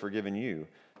Lord has forgiven you,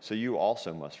 so you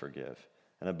also must forgive.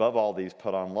 And above all these,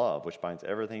 put on love, which binds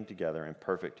everything together in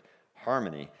perfect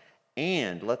harmony.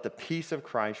 And let the peace of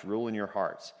Christ rule in your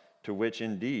hearts, to which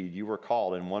indeed you were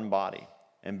called in one body,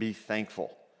 and be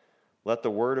thankful. Let the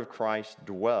word of Christ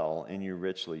dwell in you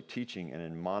richly, teaching and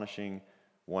admonishing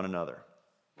one another.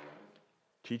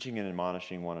 Teaching and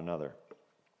admonishing one another.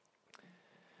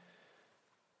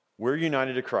 We're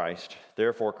united to Christ,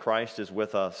 therefore Christ is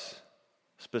with us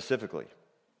specifically.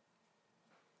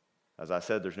 As I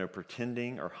said, there's no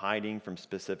pretending or hiding from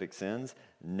specific sins.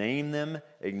 Name them,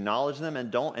 acknowledge them,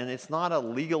 and it's not a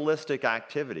legalistic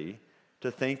activity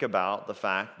to think about the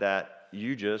fact that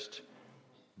you just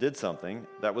did something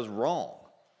that was wrong.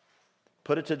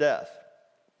 Put it to death.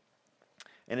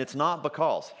 And it's not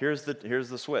because, here's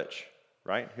the switch,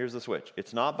 right? Here's the switch.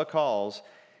 It's not because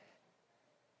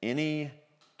any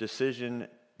decision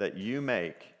that you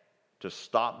make to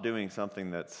stop doing something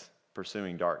that's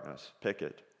pursuing darkness, pick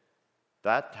it.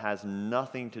 That has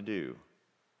nothing to do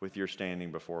with your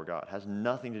standing before God. It has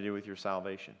nothing to do with your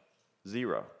salvation.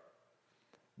 Zero.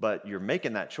 but you're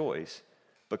making that choice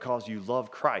because you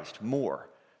love Christ more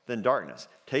than darkness.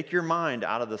 Take your mind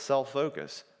out of the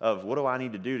self-focus of what do I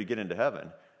need to do to get into heaven,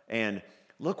 and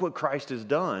look what Christ has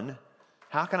done.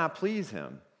 How can I please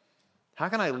him? How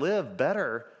can I live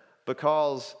better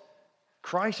because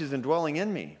Christ is indwelling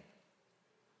in me?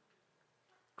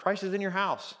 Christ is in your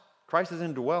house. Christ is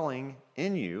indwelling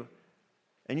in you,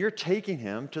 and you're taking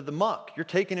him to the muck. You're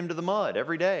taking him to the mud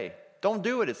every day. Don't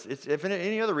do it. It's if for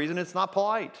any other reason, it's not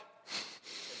polite.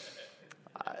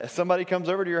 If somebody comes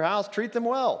over to your house, treat them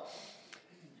well.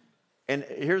 And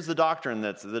here's the doctrine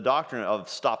that's the doctrine of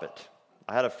stop it.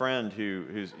 I had a friend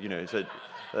who said,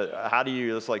 how do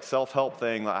you, this like self-help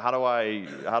thing, like, how do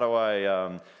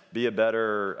I be a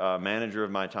better manager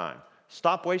of my time?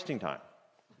 Stop wasting time.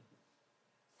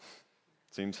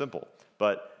 Seems simple.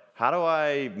 But how do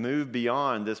I move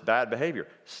beyond this bad behavior?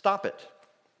 Stop it.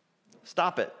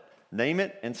 Stop it. Name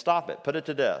it and stop it. Put it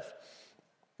to death.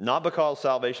 Not because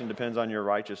salvation depends on your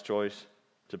righteous choice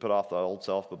to put off the old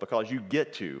self, but because you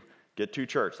get to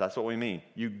church. That's what we mean.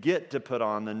 You get to put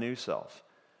on the new self.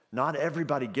 Not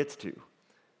everybody gets to.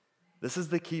 This is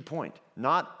the key point.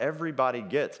 Not everybody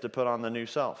gets to put on the new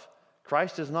self.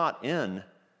 Christ is not in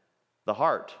the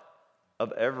heart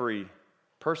of every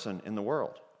person in the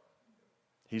world.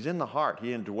 He's in the heart. He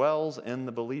indwells in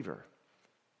the believer.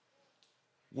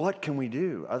 What can we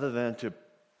do other than to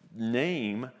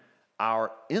name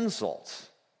our insults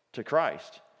to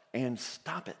Christ and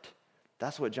stop it?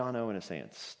 That's what John Owen is saying.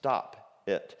 Stop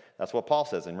it. That's what Paul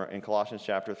says in Colossians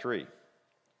chapter 3.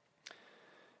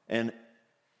 And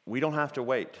we don't have to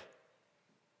wait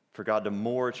for God to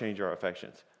more change our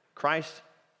affections. Christ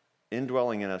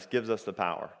indwelling in us gives us the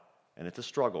power. And it's a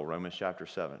struggle, Romans chapter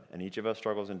 7. And each of us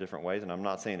struggles in different ways, and I'm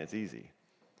not saying it's easy.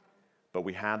 But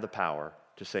we have the power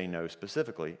to say no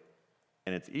specifically.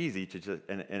 And it's easy to just,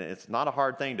 and it's not a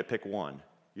hard thing to pick one.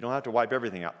 You don't have to wipe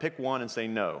everything out. Pick one and say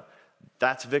no.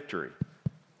 That's victory.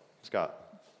 Scott.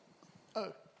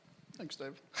 Oh, thanks,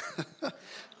 Dave.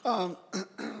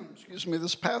 Excuse me.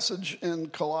 This passage in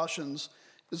Colossians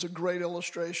is a great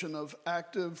illustration of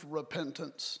active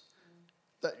repentance.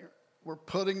 That we're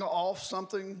putting off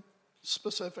something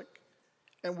specific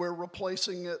and we're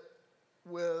replacing it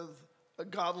with a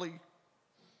godly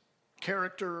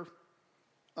character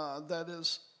that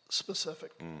is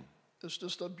specific. It's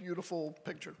just a beautiful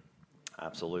picture.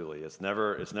 Absolutely. It's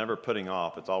never putting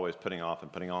off. It's always putting off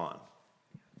and putting on.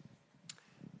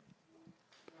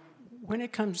 When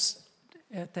it comes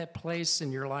at that place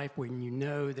in your life when you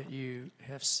know that you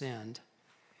have sinned,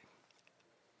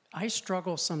 I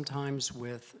struggle sometimes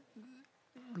with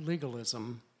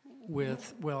legalism,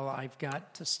 with, well, I've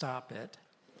got to stop it.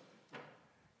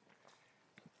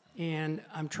 And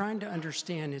I'm trying to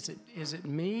understand, is it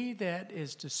me that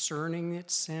is discerning that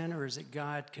sin, or is it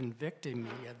God convicting me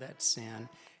of that sin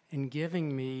and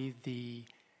giving me the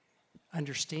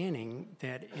understanding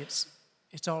that it's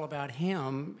all about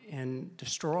him and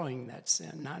destroying that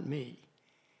sin, not me?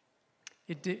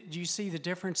 Do you see the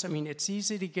difference? I mean, it's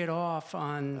easy to get off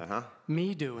on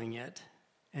me doing it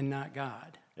and not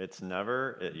God. It's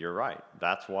never, you're right.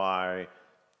 That's why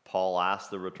Paul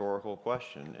asked the rhetorical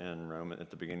question at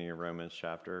the beginning of Romans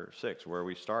chapter 6, where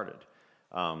we started.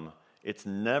 It's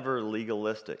never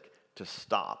legalistic to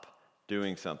stop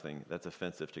doing something that's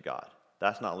offensive to God.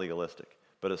 That's not legalistic.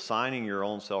 But assigning your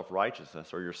own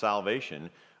self-righteousness or your salvation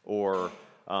or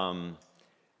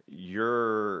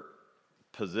your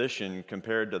position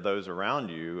compared to those around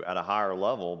you at a higher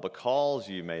level because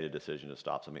you made a decision to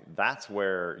stop something, that's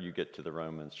where you get to the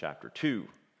Romans chapter 2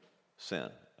 sin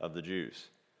of the Jews.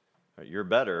 You're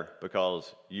better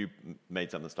because you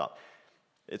made something stop.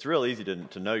 It's real easy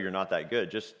to know you're not that good.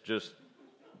 Just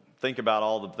think about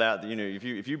all of that. You know,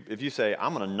 if you say,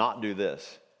 I'm going to not do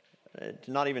this,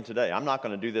 not even today. I'm not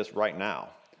going to do this right now,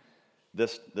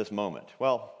 this moment.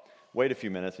 Well, wait a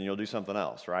few minutes and you'll do something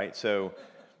else, right? So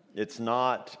it's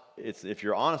if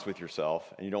you're honest with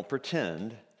yourself and you don't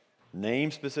pretend, name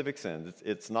specific sins,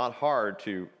 it's not hard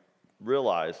to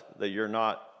realize that you're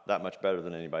not that much better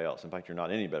than anybody else. In fact, you're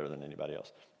not any better than anybody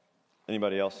else.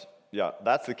 Anybody else? Yeah,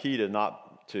 that's the key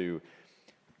that's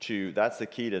the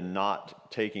key to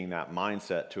not taking that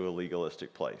mindset to a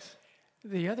legalistic place.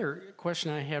 The other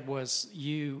question I had was,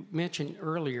 you mentioned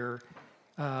earlier,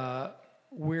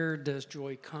 where does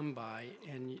joy come by?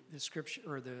 And the scripture,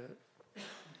 or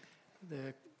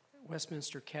the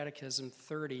Westminster Catechism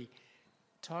 30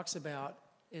 talks about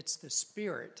it's the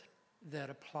Spirit that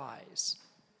applies.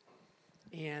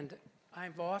 And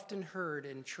I've often heard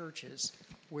in churches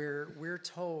where we're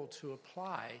told to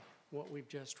apply what we've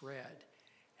just read.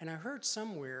 And I heard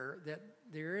somewhere that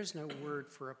there is no word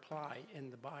for apply in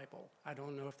the Bible. I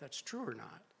don't know if that's true or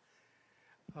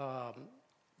not.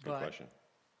 Good question.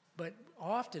 But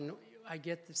often I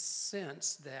get the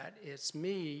sense that it's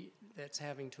me that's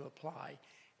having to apply.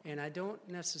 And I don't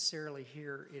necessarily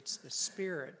hear it's the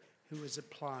Spirit who is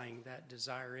applying that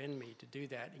desire in me to do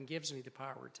that and gives me the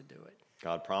power to do it.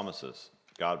 God promises.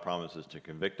 God promises to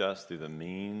convict us through the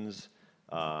means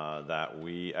that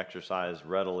we exercise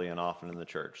readily and often in the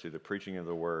church, through the preaching of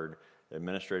the word,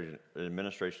 administration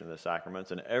of the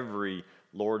sacraments. And every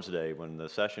Lord's Day, when the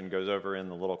session goes over in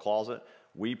the little closet,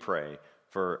 we pray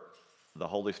for the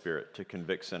Holy Spirit to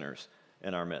convict sinners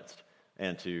in our midst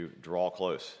and to draw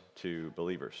close to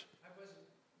believers. I wasn't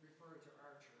referring to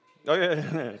our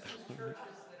church.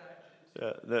 Oh,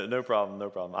 yeah. Yeah, no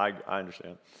problem. I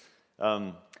understand.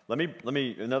 Let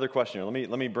me another question.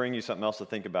 Let me bring you something else to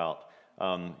think about.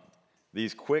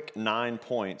 These quick 9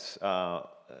 points,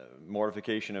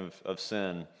 mortification of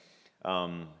sin,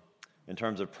 in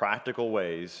terms of practical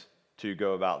ways to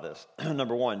go about this.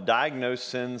 Number 1, diagnose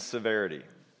sin's severity.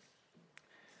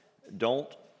 Don't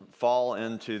fall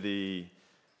into the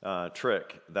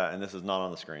trick that, and this is not on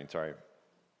the screen, sorry.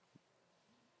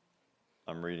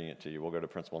 I'm reading it to you. We'll go to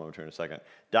principle number 2 in a second.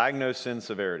 Diagnose sin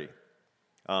severity.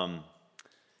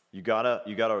 You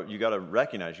gotta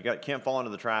recognize. Can't fall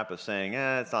into the trap of saying,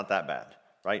 it's not that bad,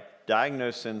 right?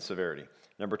 Diagnose sin severity.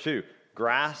 Number 2,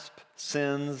 grasp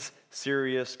sin's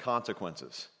serious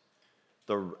consequences.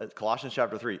 Colossians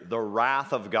chapter 3, the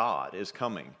wrath of God is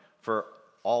coming for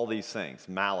all these things: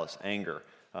 malice, anger,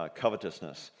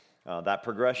 covetousness. That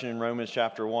progression in Romans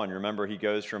chapter 1, you remember he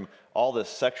goes from all this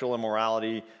sexual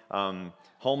immorality,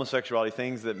 homosexuality,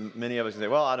 things that many of us can say,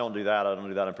 well, I don't do that,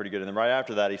 I'm pretty good. And then right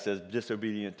after that he says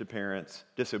disobedient to parents,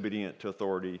 disobedient to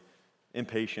authority,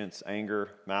 impatience, anger,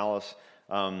 malice.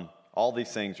 All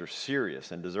these things are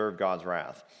serious and deserve God's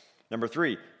wrath. Number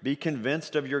 3, be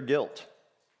convinced of your guilt.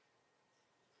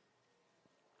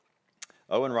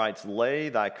 Owen writes, lay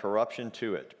thy corruption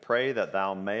to it. Pray that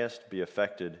thou mayest be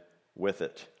affected with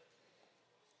it.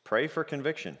 Pray for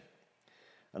conviction.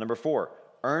 And number 4,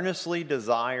 earnestly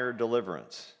desire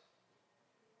deliverance.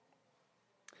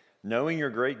 Knowing your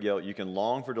great guilt, you can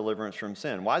long for deliverance from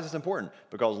sin. Why is this important?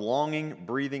 Because longing,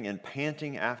 breathing, and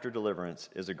panting after deliverance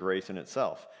is a grace in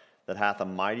itself that hath a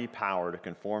mighty power to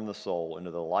conform the soul into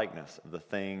the likeness of the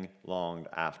thing longed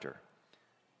after.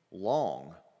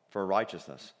 Long for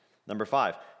righteousness. Number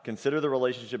 5, consider the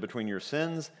relationship between your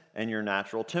sins and your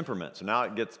natural temperament. So now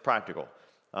it gets practical.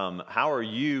 How are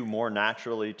you more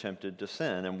naturally tempted to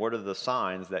sin? And what are the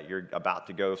signs that you're about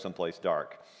to go someplace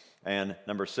dark? And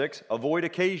number 6, avoid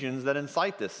occasions that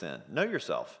incite this sin. Know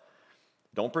yourself.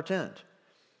 Don't pretend.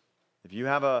 If you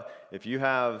have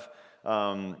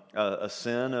a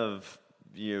sin of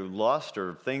lust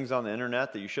or things on the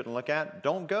internet that you shouldn't look at,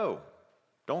 don't go.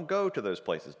 Don't go to those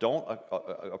places. Don't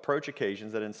approach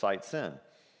occasions that incite sin.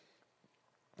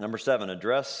 Number 7,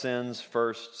 address sin's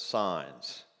first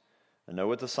signs. And know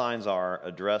what the signs are.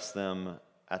 Address them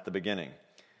at the beginning.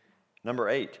 Number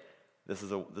 8, this is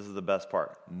the best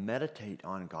part. Meditate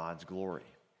on God's glory.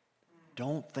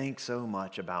 Don't think so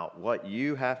much about what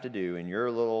you have to do in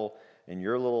your little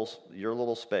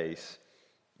space.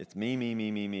 It's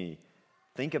me.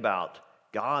 Think about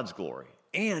God's glory.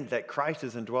 And that Christ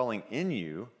is indwelling in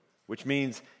you, which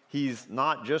means he's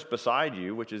not just beside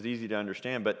you, which is easy to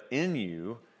understand, but in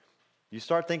you. You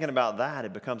start thinking about that,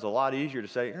 it becomes a lot easier to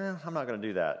say, I'm not going to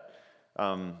do that.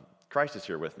 Christ is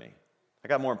here with me. I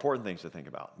got more important things to think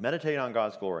about. Meditate on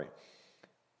God's glory.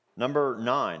 Number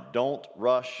 9, don't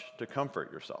rush to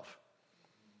comfort yourself.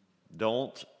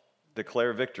 Don't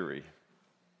declare victory.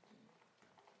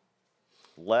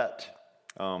 Let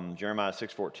Jeremiah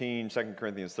 6:14, 2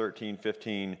 Corinthians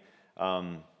 13:15,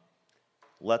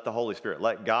 let the Holy Spirit,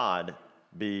 let God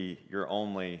be your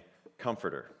only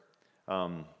comforter.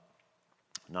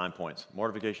 9 points.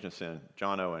 Mortification of Sin,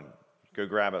 John Owen. Go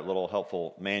grab a little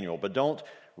helpful manual. But don't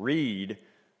read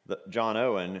John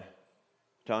Owen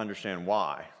to understand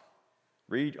why.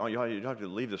 You have to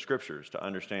leave the scriptures to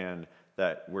understand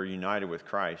that we're united with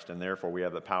Christ and therefore we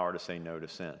have the power to say no to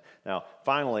sin. Now,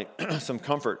 finally, some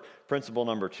comfort. Principle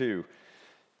number 2.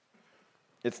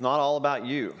 It's not all about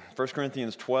you. 1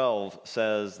 Corinthians 12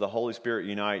 says the Holy Spirit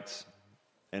unites,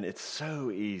 and it's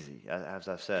so easy. As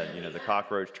I've said, the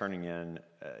cockroach turning in,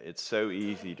 it's so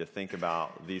easy to think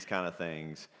about these kind of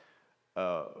things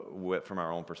from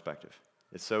our own perspective.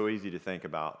 It's so easy to think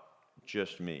about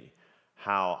just me,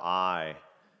 how I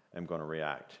am going to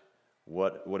react.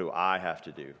 What do I have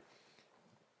to do?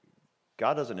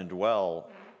 Christ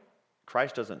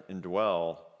doesn't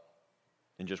indwell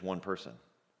in just one person.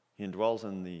 He indwells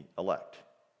in the elect,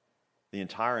 the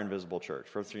entire invisible church.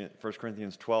 1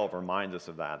 Corinthians 12 reminds us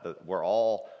of that we're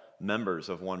all members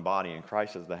of one body, and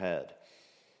Christ is the head.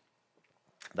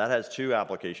 That has two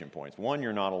application points. One,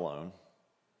 you're not alone,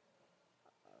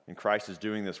 and Christ is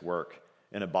doing this work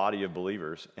in a body of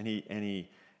believers, and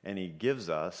he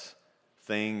gives us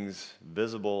things,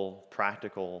 visible,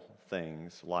 practical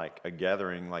things, like a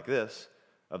gathering like this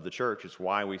of the church. It's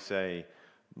why we say,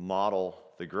 model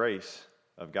the grace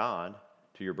of God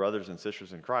to your brothers and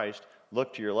sisters in Christ.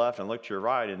 Look to your left and look to your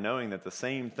right, and knowing that the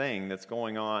same thing that's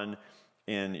going on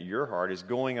in your heart is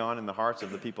going on in the hearts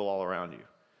of the people all around you.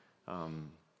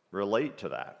 Relate to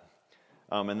that.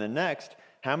 And then next,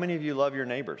 how many of you love your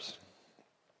neighbors?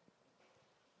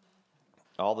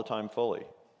 All the time, fully.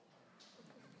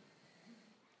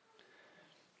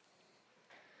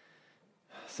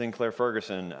 Sinclair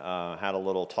Ferguson had a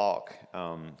little talk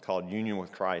called Union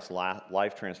with Christ,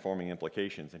 Life Transforming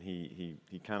Implications, and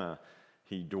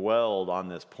he dwelled on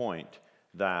this point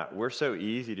that we're so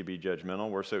easy to be judgmental,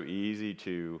 we're so easy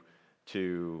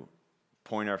to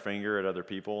point our finger at other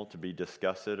people, to be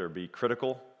disgusted or be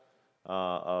critical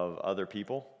of other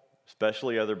people,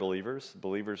 especially other believers.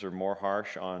 Believers are more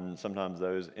harsh on sometimes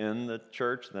those in the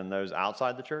church than those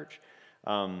outside the church.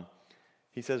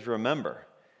 He says, remember,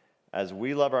 as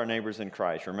we love our neighbors in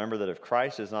Christ, remember that if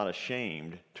Christ is not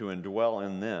ashamed to indwell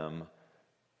in them,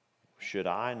 should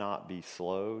I not be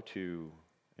slow to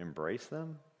embrace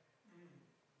them?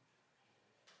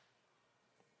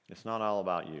 It's not all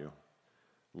about you.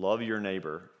 Love your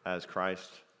neighbor as Christ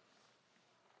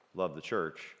loved the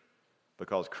church,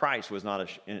 because Christ was not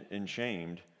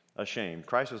ashamed.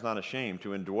 Christ was not ashamed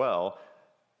to indwell.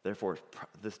 Therefore,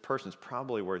 this person's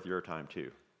probably worth your time too.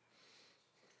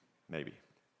 Maybe.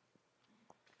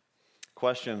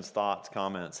 Questions, thoughts,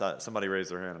 comments? Somebody raised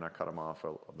their hand and I cut them off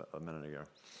a minute ago.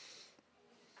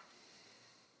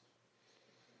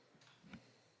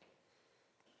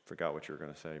 Forgot what you were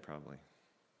going to say, probably.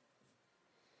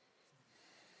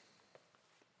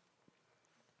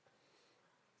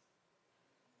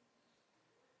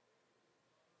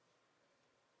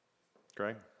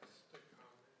 Greg?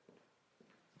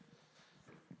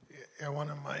 Yeah,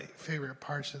 one of my favorite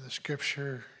parts of the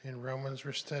scripture in Romans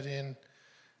we're studying,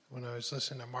 when I was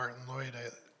listening to Martin Lloyd,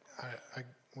 I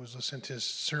was listening to his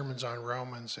sermons on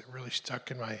Romans. It really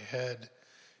stuck in my head,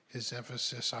 his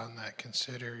emphasis on that: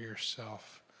 consider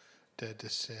yourself dead to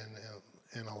sin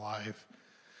and alive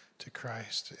to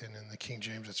Christ. And in the King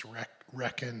James, it's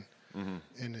reckon. Mm-hmm.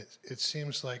 And it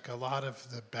seems like a lot of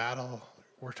the battle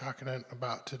we're talking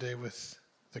about today with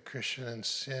the Christian and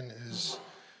sin is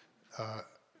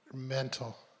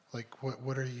mental. Like,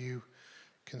 what are you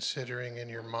considering in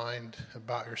your mind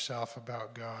about yourself,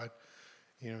 about God?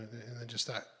 You know, and then just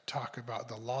that talk about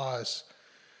the laws.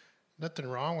 Nothing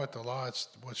wrong with the law. It's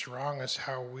what's wrong is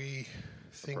how we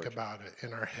think about it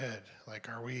in our head. Like,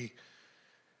 are we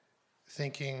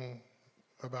thinking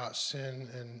about sin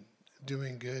and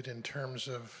doing good in terms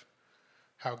of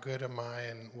how good am I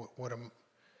and what am?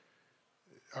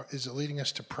 Is it leading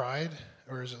us to pride,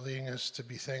 or is it leading us to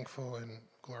be thankful and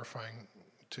glorifying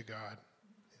to God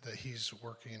that He's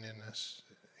working in us?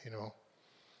 You know,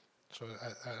 so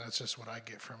that's just what I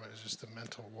get from it. Is just the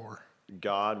mental war.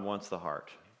 God wants the heart.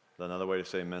 Another way to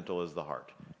say mental is the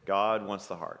heart. God wants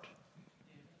the heart.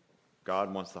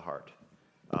 God wants the heart.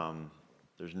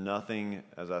 There's nothing,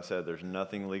 as I said, there's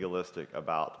nothing legalistic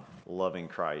about loving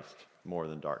Christ more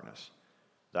than darkness.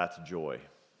 That's joy.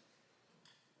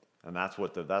 And that's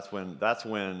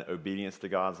when obedience to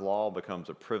God's law becomes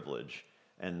a privilege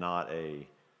and not a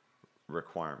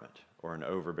requirement or an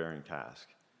overbearing task.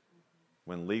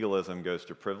 When legalism goes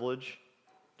to privilege,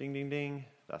 ding, ding, ding,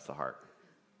 that's the heart.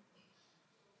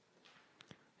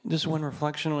 Just one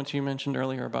reflection on what you mentioned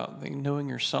earlier about knowing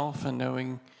yourself and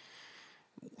knowing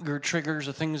your triggers,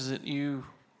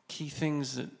 key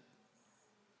things that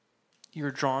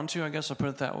you're drawn to, I guess I'll put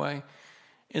it that way,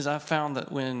 is I've found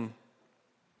that when,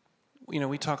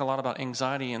 we talk a lot about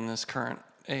anxiety in this current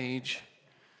age,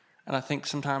 and I think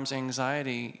sometimes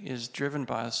anxiety is driven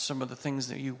by some of the things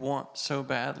that you want so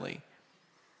badly.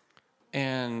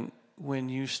 And when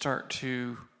you start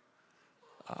to,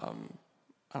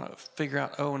 figure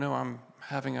out, oh no, I'm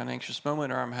having an anxious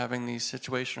moment, or I'm having these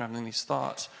situations, or I'm having these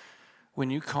thoughts, when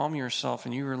you calm yourself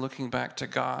and you are looking back to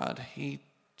God, He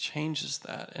changes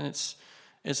that. And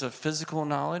it's a physical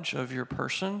knowledge of your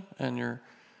person and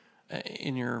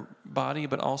in your body,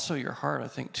 but also your heart, I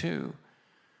think, too.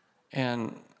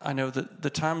 And I know that the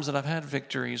times that I've had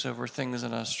victories over things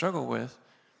that I struggle with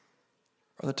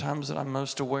are the times that I'm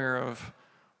most aware of,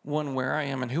 one, where I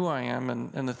am and who I am,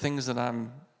 and the things that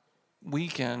I'm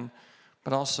weak in,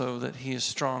 but also that he is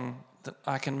strong, that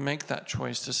I can make that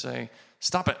choice to say,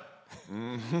 stop it.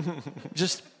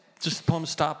 just plumb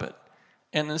stop it.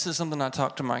 And this is something I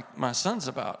talked to my sons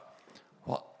about.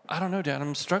 Well, I don't know, Dad,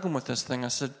 I'm struggling with this thing. I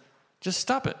said, just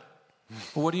stop it.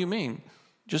 Well, what do you mean?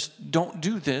 Just don't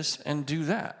do this and do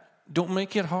that. Don't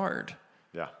make it hard.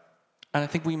 Yeah. And I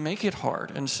think we make it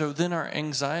hard. And so then our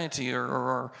anxiety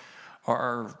or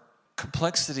our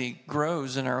complexity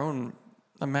grows in our own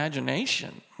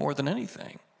imagination more than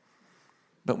anything.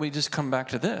 But we just come back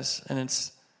to this, and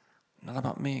it's not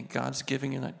about me. God's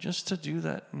giving you that just to do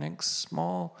that next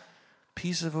small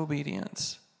piece of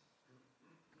obedience.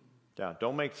 Yeah,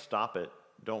 don't make stop it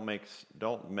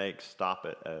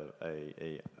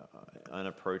a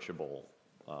unapproachable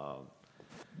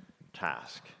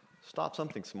task. Stop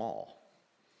something small,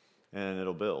 and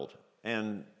it'll build.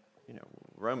 And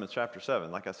Romans chapter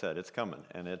 7, like I said, it's coming,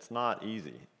 and it's not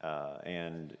easy.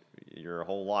 And your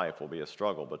whole life will be a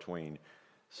struggle between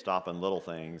stopping little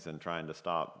things and trying to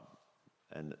stop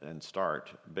and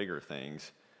start bigger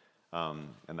things. And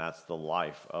that's the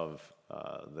life of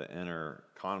the inner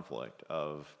conflict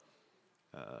of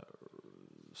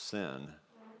sin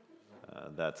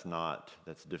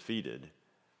that's defeated,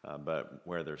 but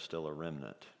where there's still a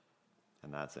remnant.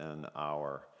 And that's in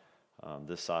our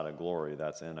this side of glory,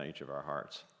 that's in each of our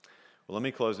hearts. Well, let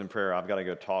me close in prayer. I've got to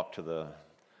go talk to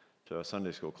a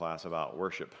Sunday school class about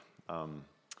worship,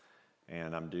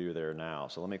 and I'm due there now.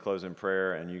 So let me close in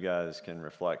prayer, and you guys can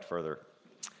reflect further.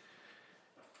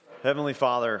 Heavenly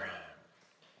Father,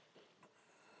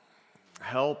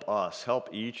 help us, help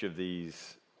each of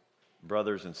these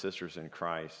brothers and sisters in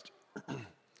Christ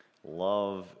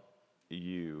love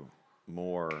you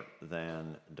more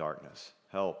than darkness.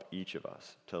 Help each of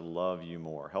us to love you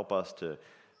more. Help us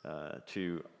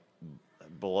to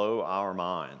blow our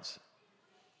minds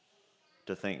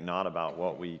to think not about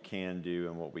what we can do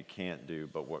and what we can't do,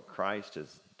 but what Christ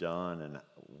has done and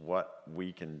what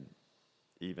we can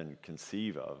even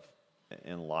conceive of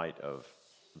in light of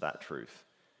that truth.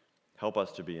 Help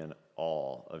us to be in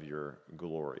awe of your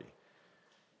glory.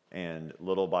 And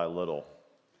little by little,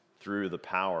 through the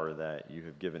power that you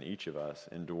have given each of us,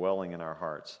 indwelling in our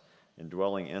hearts,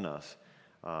 indwelling in us,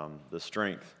 the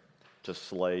strength to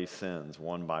slay sins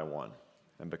one by one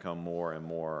and become more and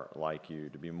more like you,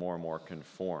 to be more and more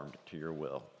conformed to your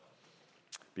will.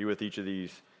 Be with each of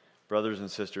these brothers and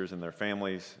sisters and their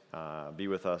families. Be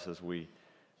with us as we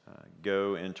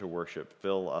go into worship.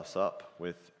 Fill us up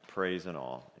with praise and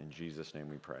awe. In Jesus' name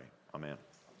we pray. Amen.